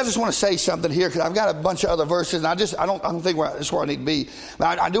just want to say something here because I've got a bunch of other verses, and I don't think that's where I need to be.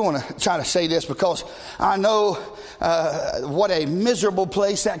 But I do want to try to say this because I know what a miserable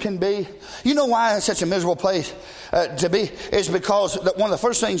place that can be. You know why it's such a miserable place to be? Is because one of the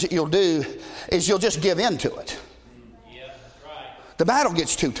first things that you'll do is you'll just give in to it. Yeah, that's right. The battle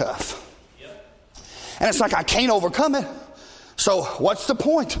gets too tough. And it's like, I can't overcome it. So what's the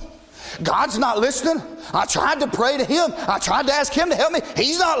point? God's not listening. I tried to pray to him. I tried to ask him to help me.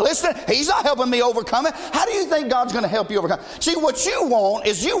 He's not listening. He's not helping me overcome it. How do you think God's going to help you overcome it? See, what you want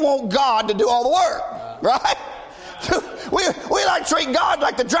is you want God to do all the work. Right? We like to treat God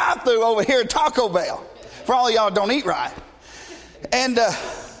like the drive-thru over here at Taco Bell. For all of y'all don't eat right.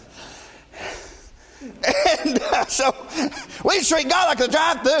 So we treat God like the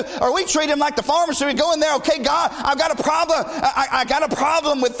drive-thru, or we treat him like the pharmacy. We go in there, okay, God, I've got a problem. I got a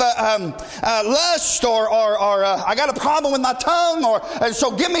problem with lust, or I got a problem with my tongue,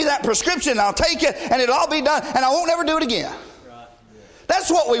 so give me that prescription, and I'll take it, and it'll all be done, and I won't ever do it again. That's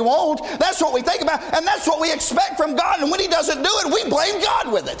what we want. That's what we think about, and that's what we expect from God. And when he doesn't do it, we blame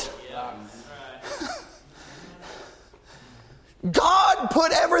God with it. God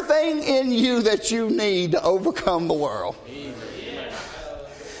put everything in you that you need to overcome the world.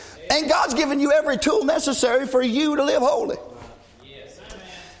 And God's given you every tool necessary for you to live holy.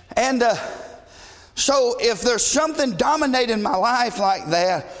 And so if there's something dominating my life like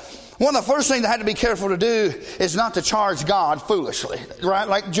that, one of the first things I had to be careful to do is not to charge God foolishly, right?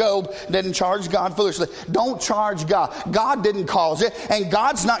 Like Job didn't charge God foolishly. Don't charge God. God didn't cause it, and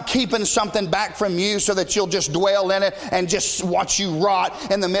God's not keeping something back from you so that you'll just dwell in it and just watch you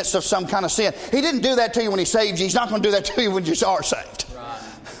rot in the midst of some kind of sin. He didn't do that to you when he saved you. He's not going to do that to you when you are saved.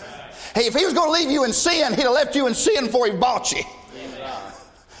 Hey, if he was going to leave you in sin, he'd have left you in sin before he bought you.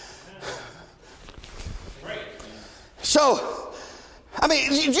 So, I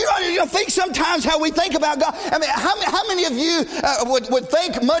mean, you think sometimes how we think about God. I mean, how many of you would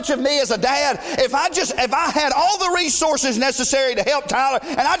think much of me as a dad if I had all the resources necessary to help Tyler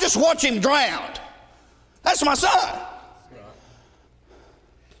and I just watch him drown? That's my son.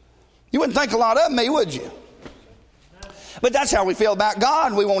 You wouldn't think a lot of me, would you? But that's how we feel about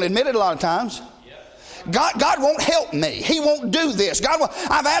God. We won't admit it a lot of times. God won't help me. He won't do this.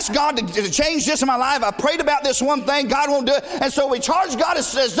 I've asked God to change this in my life. I prayed about this one thing. God won't do it. And so we charge God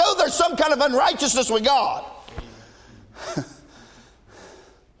as though there's some kind of unrighteousness with God.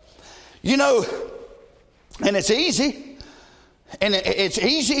 You know, and it's easy. And it's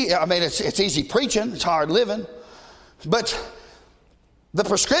easy. I mean, it's easy preaching. It's hard living. But the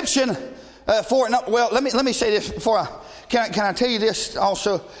prescription for it. Well, let me say this before I. Can I tell you this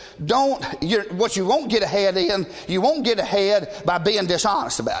also? What you won't get ahead in, you won't get ahead by being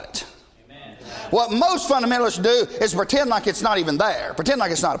dishonest about it. Amen. What most fundamentalists do is pretend like it's not even there. Pretend like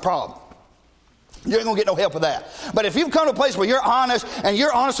it's not a problem. You ain't going to get no help with that. But if you've come to a place where you're honest, and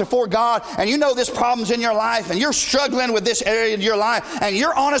you're honest before God, and you know this problem's in your life, and you're struggling with this area in your life, and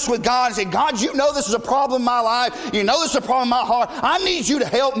you're honest with God and say, God, you know this is a problem in my life. You know this is a problem in my heart. I need you to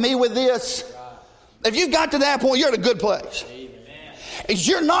help me with this. If you've got to that point, you're in a good place. Is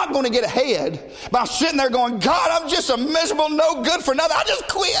you're not going to get ahead by sitting there going, God, I'm just a miserable, no good for nothing. I just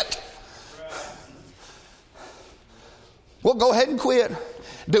quit. Well, go ahead and quit.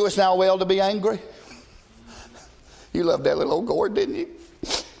 Do us now well to be angry. You loved that little old gourd, didn't you?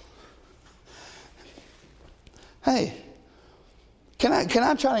 Hey, can I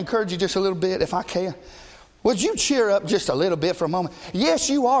try to encourage you just a little bit if I can? Would you cheer up just a little bit for a moment? Yes,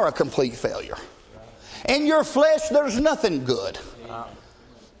 you are a complete failure. In your flesh, there's nothing good.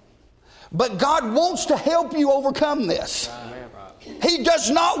 But God wants to help you overcome this. He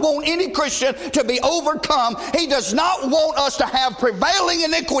does not want any Christian to be overcome. He does not want us to have prevailing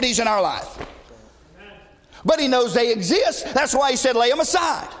iniquities in our life. But he knows they exist. That's why he said, lay them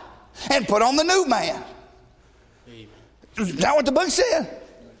aside and put on the new man. Is that what the book said?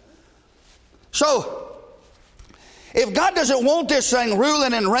 So, if God doesn't want this thing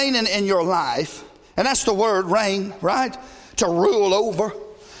ruling and reigning in your life, and that's the word, reign, right? To rule over.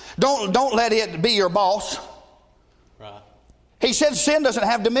 Don't let it be your boss. Right. He said sin doesn't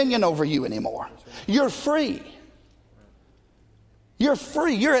have dominion over you anymore. You're free. You're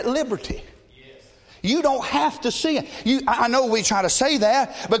free. You're at liberty. You don't have to sin. I know we try to say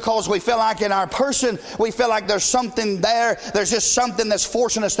that because we feel like in our person, we feel like there's something there. There's just something that's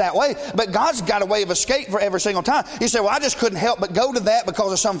forcing us that way. But God's got a way of escape for every single time. You say, well, I just couldn't help but go to that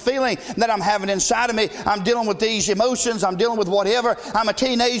because of some feeling that I'm having inside of me. I'm dealing with these emotions. I'm dealing with whatever. I'm a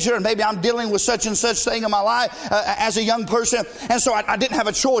teenager and maybe I'm dealing with such and such thing in my life as a young person. And so I didn't have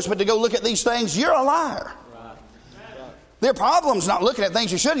a choice but to go look at these things. You're a liar. Their problem's not looking at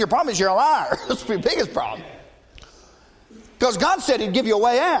things you shouldn't. Your problem is you're a liar. That's your biggest problem. Because God said He'd give you a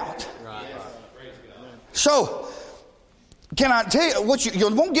way out. Right. So, can I tell you what you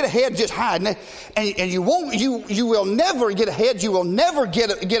won't get ahead just hiding, and you will never get ahead. You will never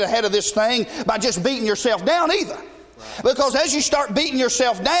get ahead of this thing by just beating yourself down either. Right. Because as you start beating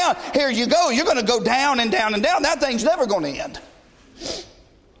yourself down, here you go. You're going to go down and down and down. That thing's never going to end.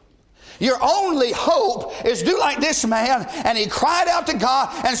 Your only hope is do like this man, and he cried out to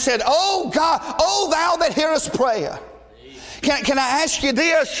God and said, "Oh God, oh thou that hearest prayer." Can I ask you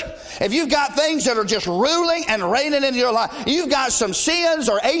this? If you've got things that are just ruling and reigning in your life, you've got some sins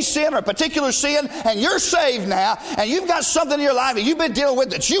or a sin or a particular sin, and you're saved now, and you've got something in your life that you've been dealing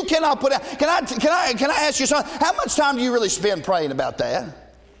with that you cannot put out. Can I ask you something? How much time do you really spend praying about that?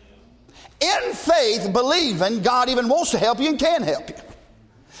 In faith, believing God even wants to help you and can help you.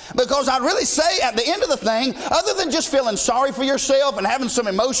 Because I'd really say at the end of the thing, other than just feeling sorry for yourself and having some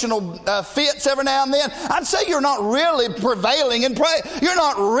emotional fits every now and then, I'd say you're not really prevailing in prayer. You're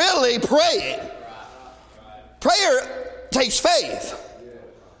not really praying. Prayer takes faith.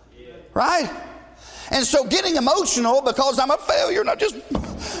 Right? And so getting emotional because I'm a failure, not just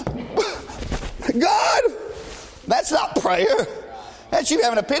God, that's not prayer. That's you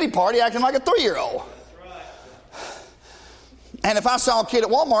having a pity party acting like a 3-year-old. And if I saw a kid at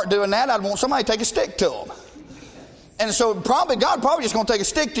Walmart doing that, I'd want somebody to take a stick to him. And so God probably just going to take a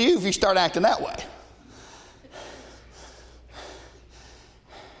stick to you if you start acting that way.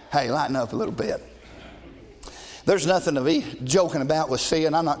 Hey, lighten up a little bit. There's nothing to be joking about with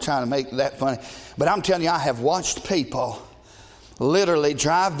sin. I'm not trying to make that funny. But I'm telling you, I have watched people literally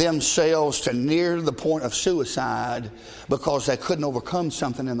drive themselves to near the point of suicide because they couldn't overcome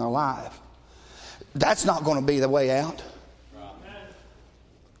something in their life. That's not going to be the way out.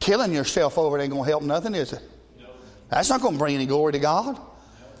 Killing yourself over it ain't going to help nothing, is it? No. That's not going to bring any glory to God. No.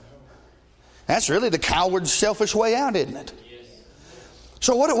 That's really the coward's selfish way out, isn't it? Yes.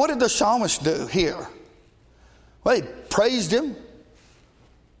 So what did the psalmist do here? Well, he praised Him.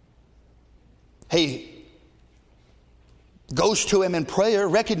 He goes to Him in prayer,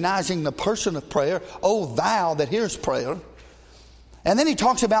 recognizing the person of prayer. Oh, thou that hearest prayer. And then he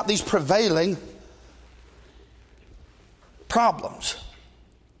talks about these prevailing problems.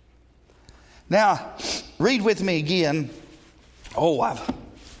 Now, read with me again. Oh, I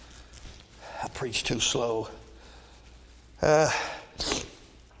preach too slow.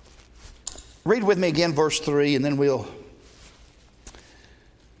 Read with me again verse 3, and then we'll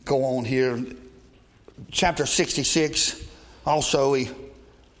go on here. Chapter 66, also he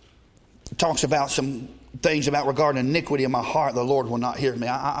talks about some things about regarding iniquity in my heart. The Lord will not hear me.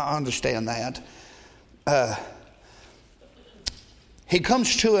 I understand that. He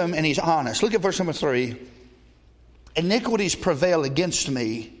comes to him and he's honest. Look at verse number 3. Iniquities prevail against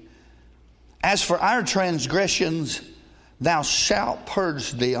me. As for our transgressions, thou shalt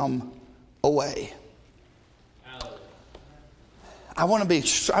purge them away. I'm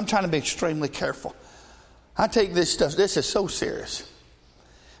trying to be extremely careful. I take this stuff, this is so serious.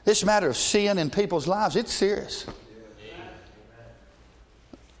 This matter of sin in people's lives, it's serious.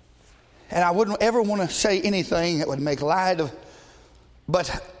 And I wouldn't ever want to say anything that would make light of.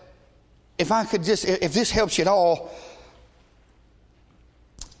 But if this helps you at all,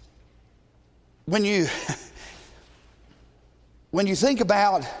 when you think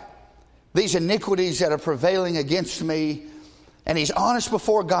about these iniquities that are prevailing against me, and he's honest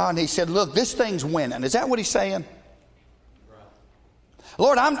before God, and he said, look, this thing's winning. Is that what he's saying?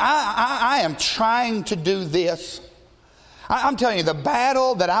 Lord, I am trying to do this. I'm telling you, the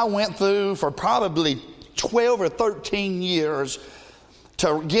battle that I went through for probably 12 or 13 years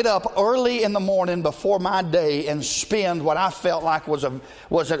to get up early in the morning before my day and spend what I felt like was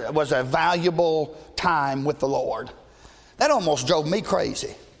a valuable time with the Lord. That almost drove me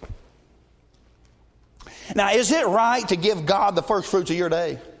crazy. Now, is it right to give God the first fruits of your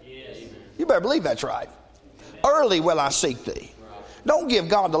day? Yes. You better believe that's right. Early will I seek thee. Don't give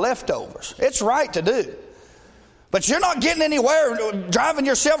God the leftovers. It's right to do. But you're not getting anywhere driving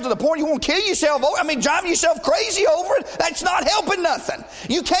yourself to the point you want to kill yourself over. Driving yourself crazy over it. That's not helping nothing.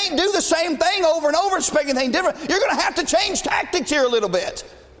 You can't do the same thing over and over and expect anything different. You're going to have to change tactics here a little bit.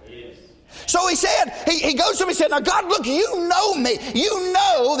 Yes. So he said, he goes to him and said, now God, look, you know me. You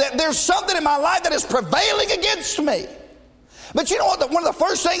know that there's something in my life that is prevailing against me. But you know what? One of the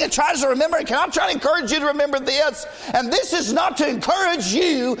first things it tries to remember, and can I try to encourage you to remember this? And this is not to encourage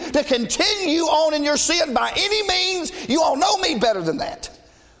you to continue on in your sin by any means. You all know me better than that.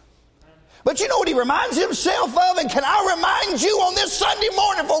 But you know what he reminds himself of? And can I remind you on this Sunday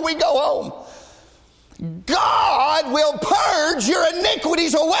morning before we go home? God will purge your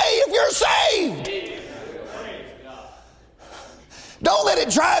iniquities away if you're saved. Don't let it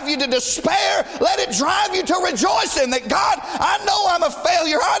drive you to despair. Let it drive you to rejoicing that God, I know I'm a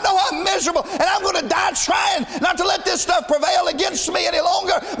failure. I know I'm miserable, and I'm going to die trying not to let this stuff prevail against me any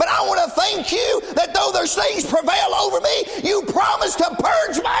longer. But I want to thank you that though those things prevail over me, you promised to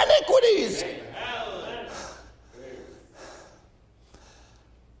purge my iniquities.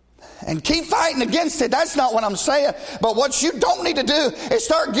 And keep fighting against it. That's not what I'm saying. But what you don't need to do is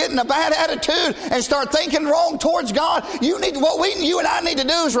start getting a bad attitude and start thinking wrong towards God. You and I need to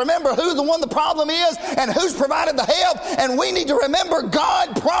do is remember who the problem is and who's provided the help. And we need to remember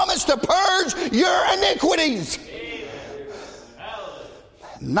God promised to purge your iniquities.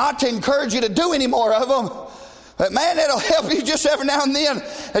 Not to encourage you to do any more of them. But man, it'll help you just every now and then.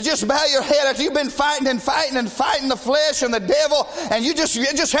 Just bow your head after you've been fighting the flesh and the devil, and you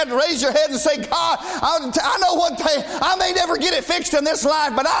just had to raise your head and say, God, I know one thing. I may never get it fixed in this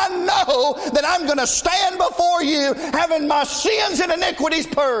life, but I know that I'm going to stand before you having my sins and iniquities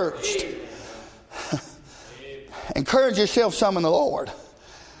purged. Encourage yourself some in the Lord.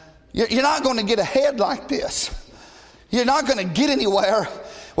 You're not going to get ahead like this. You're not going to get anywhere.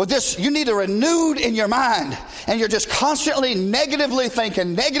 Well, you need to renewed in your mind, and you're just constantly negatively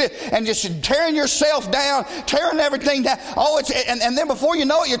thinking, negative, and just tearing yourself down, tearing everything down. And then before you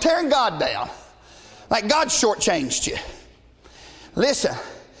know it, you're tearing God down. Like God shortchanged you. Listen,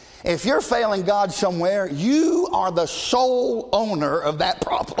 if you're failing God somewhere, you are the sole owner of that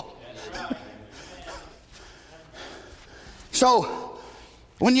problem. So,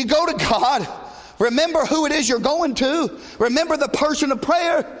 when you go to God, remember who it is you're going to. Remember the person of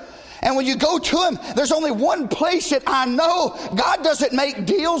prayer. And when you go to Him, there's only one place that I know. God doesn't make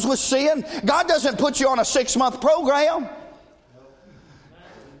deals with sin. God doesn't put you on a 6-month program.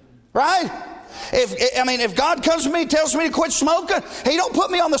 Right? If God comes to me and tells me to quit smoking, He don't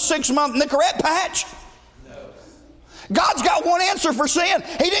put me on the 6-month Nicorette patch. God's got one answer for sin.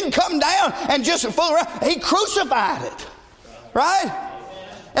 He didn't come down and just fool around. He crucified it. Right?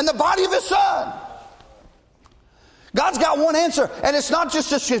 In the body of His Son. God's got one answer, and it's not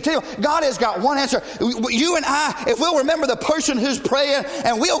just a deal. God has got one answer. You and I, if we'll remember the person who's praying,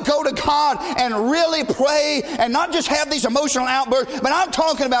 and we'll go to God and really pray, and not just have these emotional outbursts, but I'm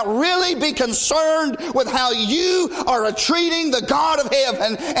talking about really be concerned with how you are treating the God of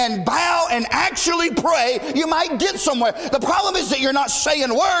heaven, and bow and actually pray, you might get somewhere. The problem is that you're not saying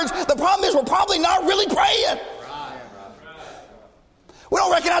words. The problem is we're probably not really praying. We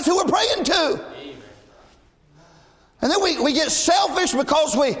don't recognize who we're praying to. And then we get selfish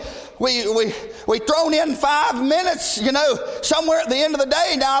because we thrown in 5 minutes, somewhere at the end of the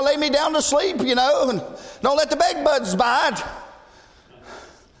day. Now I lay me down to sleep, and don't let the bed bugs bite.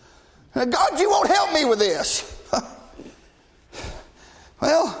 God, you won't help me with this.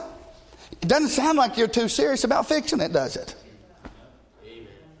 Well, it doesn't sound like you're too serious about fixing it, does it?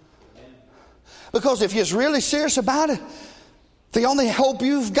 Because if you're really serious about it, the only hope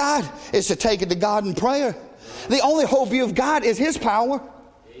you've got is to take it to God in prayer. The only hope you've got is His power.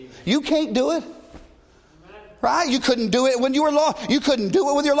 You can't do it. Right? You couldn't do it when you were lost. You couldn't do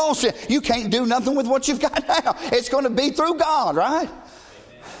it with your lost sin. You can't do nothing with what you've got now. It's going to be through God, right?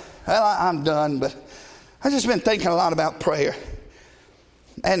 Well, I'm done, but I've just been thinking a lot about prayer.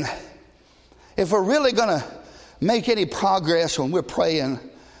 And if we're really going to make any progress when we're praying,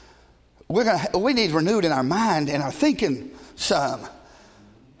 we need renewed in our mind and our thinking some.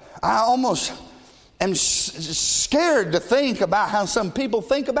 I almost am scared to think about how some people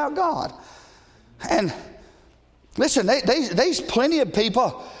think about God. And listen, there's plenty of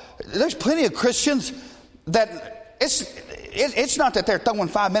people, there's plenty of Christians that it's not that they're throwing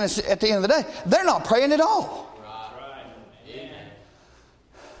 5 minutes at the end of the day. They're not praying at all. Right.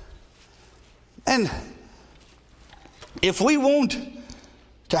 And if we want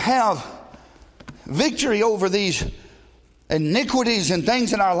to have victory over these iniquities and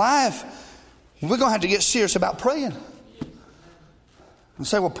things in our life, we're going to have to get serious about praying. And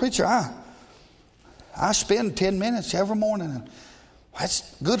say, well, preacher, I spend 10 minutes every morning.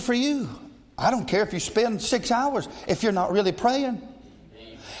 That's good for you. I don't care if you spend 6 hours if you're not really praying.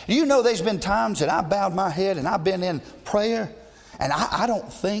 You know, there's been times that I bowed my head and I've been in prayer, and I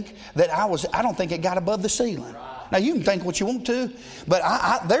don't think it got above the ceiling. Now, you can think what you want to,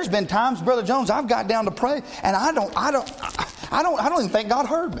 but there's been times, Brother Jones, I've got down to pray, and I don't even think God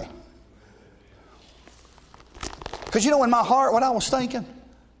heard me. Because in my heart, what I was thinking,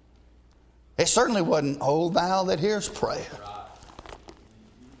 it certainly wasn't, "O thou that hearest prayer."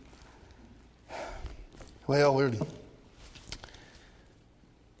 Well,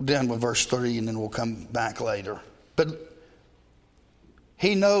 done with verse 3 and then we'll come back later. But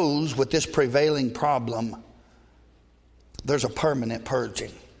he knows with this prevailing problem, there's a permanent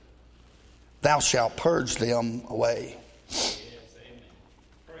purging. Thou shalt purge them away.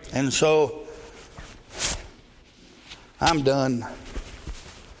 And so, I'm done.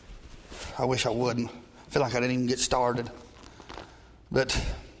 I wish I wouldn't. I feel like I didn't even get started. But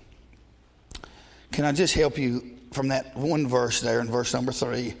can I just help you from that one verse there in verse number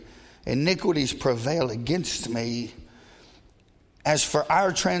 3? Iniquities prevail against me. As for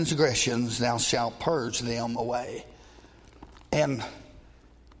our transgressions, thou shalt purge them away. And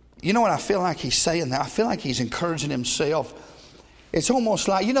you know what I feel like he's saying there? I feel like he's encouraging himself. It's almost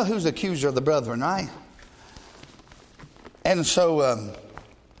like, you know who's the accuser of the brethren, right? And so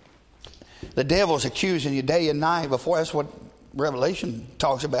the devil's accusing you day and night before. That's what Revelation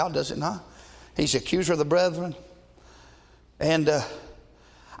talks about, does it not? He's the accuser of the brethren. And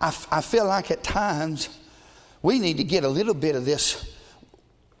I feel like at times we need to get a little bit of this.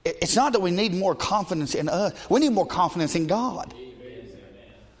 It's not that we need more confidence in us. We need more confidence in God.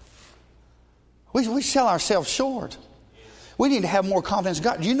 We sell ourselves short. We need to have more confidence in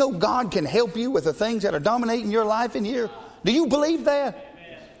God. Do you know God can help you with the things that are dominating your life in here? Do you believe that?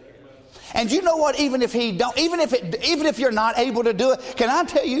 And you know what? Even if you're not able to do it, can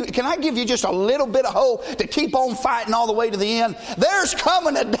I give you just a little bit of hope to keep on fighting all the way to the end? There's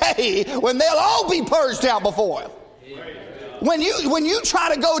coming a day when they'll all be purged out before Him. When you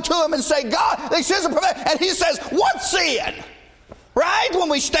try to go to Him and say, God, this isn't perfect, and He says, what sin? Right? When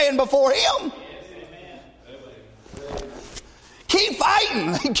we stand before Him. Keep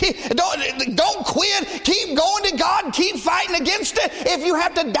fighting. Don't quit. Keep going to God. Keep fighting against it. If you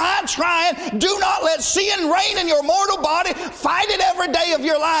have to die trying, do not let sin reign in your mortal body. Fight it every day of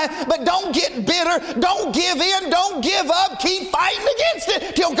your life. But don't get bitter. Don't give in. Don't give up. Keep fighting against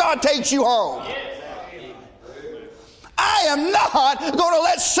it till God takes you home. I am not going to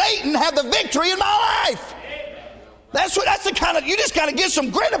let Satan have the victory in my life. That's the kind of, you just got to get some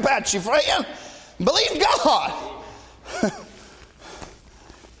grit about you, friend. Believe God.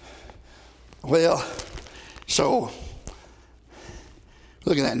 Well, so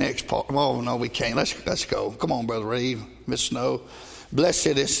look at that next part. Oh, no, we can't. Let's go. Come on, Brother Reeve, Miss Snow. Blessed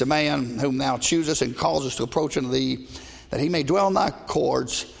is the man whom thou choosest and causest to approach unto thee, that he may dwell in thy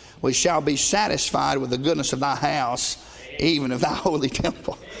courts. We shall be satisfied with the goodness of thy house, even of thy holy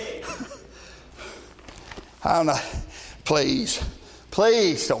temple. I don't know. Please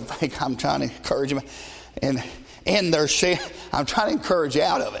don't think I'm trying to encourage you. And in their sin, I'm trying to encourage you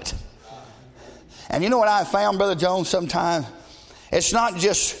out of it. And you know what I found, Brother Jones, sometimes? It's not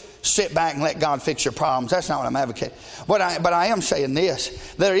just sit back and let God fix your problems. That's not what I'm advocating. But I am saying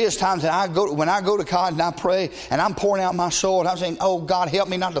this. There is times that when I go to God and I pray and I'm pouring out my soul and I'm saying, oh, God, help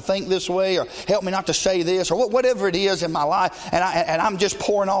me not to think this way, or help me not to say this, or whatever it is in my life. And I'm just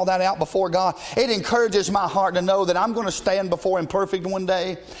pouring all that out before God. It encourages my heart to know that I'm going to stand before Him perfect one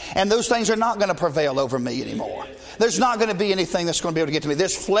day. And those things are not going to prevail over me anymore. There's not going to be anything that's going to be able to get to me.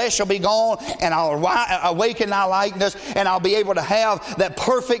 This flesh will be gone, and I'll awaken thy likeness, and I'll be able to have that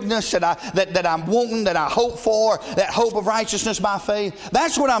perfectness that I'm wanting, that I hope for, that hope of righteousness by faith.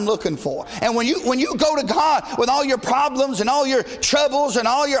 That's what I'm looking for. And when you go to God with all your problems and all your troubles and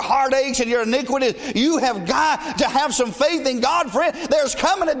all your heartaches and your iniquities, you have got to have some faith in God, friend. There's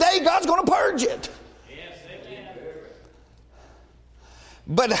coming a day God's going to purge it. Yes, amen.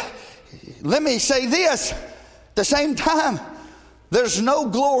 But let me say this. At the same time, there's no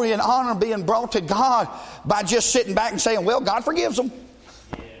glory and honor being brought to God by just sitting back and saying, well, God forgives them.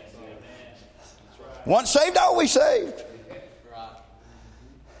 Yes, amen. That's right. Once saved, always saved.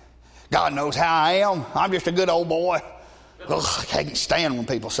 God knows how I am. I'm just a good old boy. Ugh, I can't stand when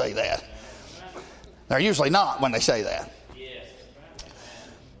people say that. They're usually not when they say that. Yes.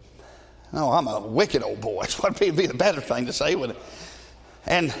 No, I'm a wicked old boy. It's what would be the better thing to say with it.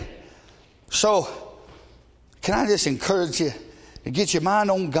 And so, can I just encourage you to get your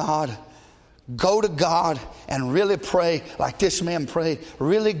mind on God? Go to God and really pray like this man prayed.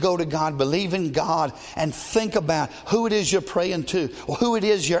 Really go to God, believe in God, and think about who it is you're praying to, or who it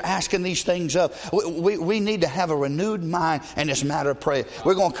is you're asking these things of. We need to have a renewed mind in this matter of prayer.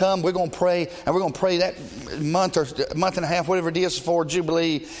 We're going to come, we're going to pray, and we're going to pray that month or month and a half, whatever it is for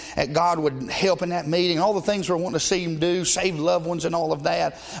Jubilee, that God would help in that meeting, all the things we're wanting to see Him do, save loved ones and all of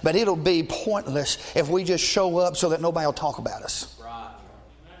that. But it'll be pointless if we just show up so that nobody will talk about us.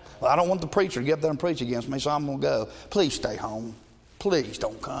 Well, I don't want the preacher to get up there and preach against me, so I'm going to go. Please stay home. Please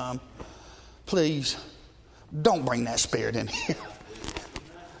don't come. Please don't bring that spirit in here.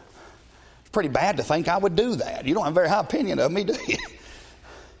 It's pretty bad to think I would do that. You don't have a very high opinion of me, do you?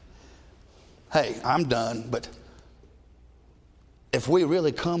 hey, I'm done. But if we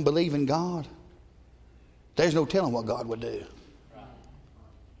really come believing God, there's no telling what God would do.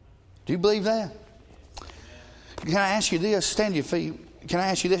 Do you believe that? Can I ask you this? Stand to your feet. Can I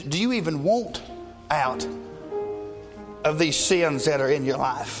ask you this? Do you even want out of these sins that are in your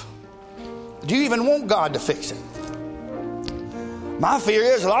life? Do you even want God to fix it? My fear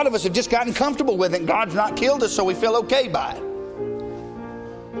is a lot of us have just gotten comfortable with it and God's not killed us, so we feel okay by it.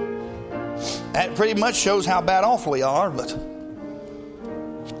 That pretty much shows how bad off we are, but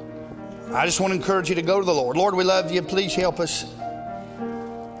I just want to encourage you to go to the Lord. Lord, we love you. Please help us.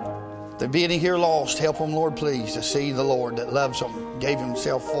 If there be any here lost, help them, Lord, please, to see the Lord that loves them, gave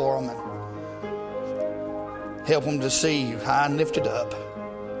himself for them, and help them to see you high and lifted up.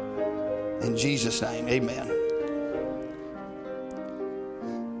 In Jesus' name, amen.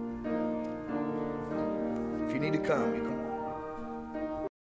 If you need to come, you come.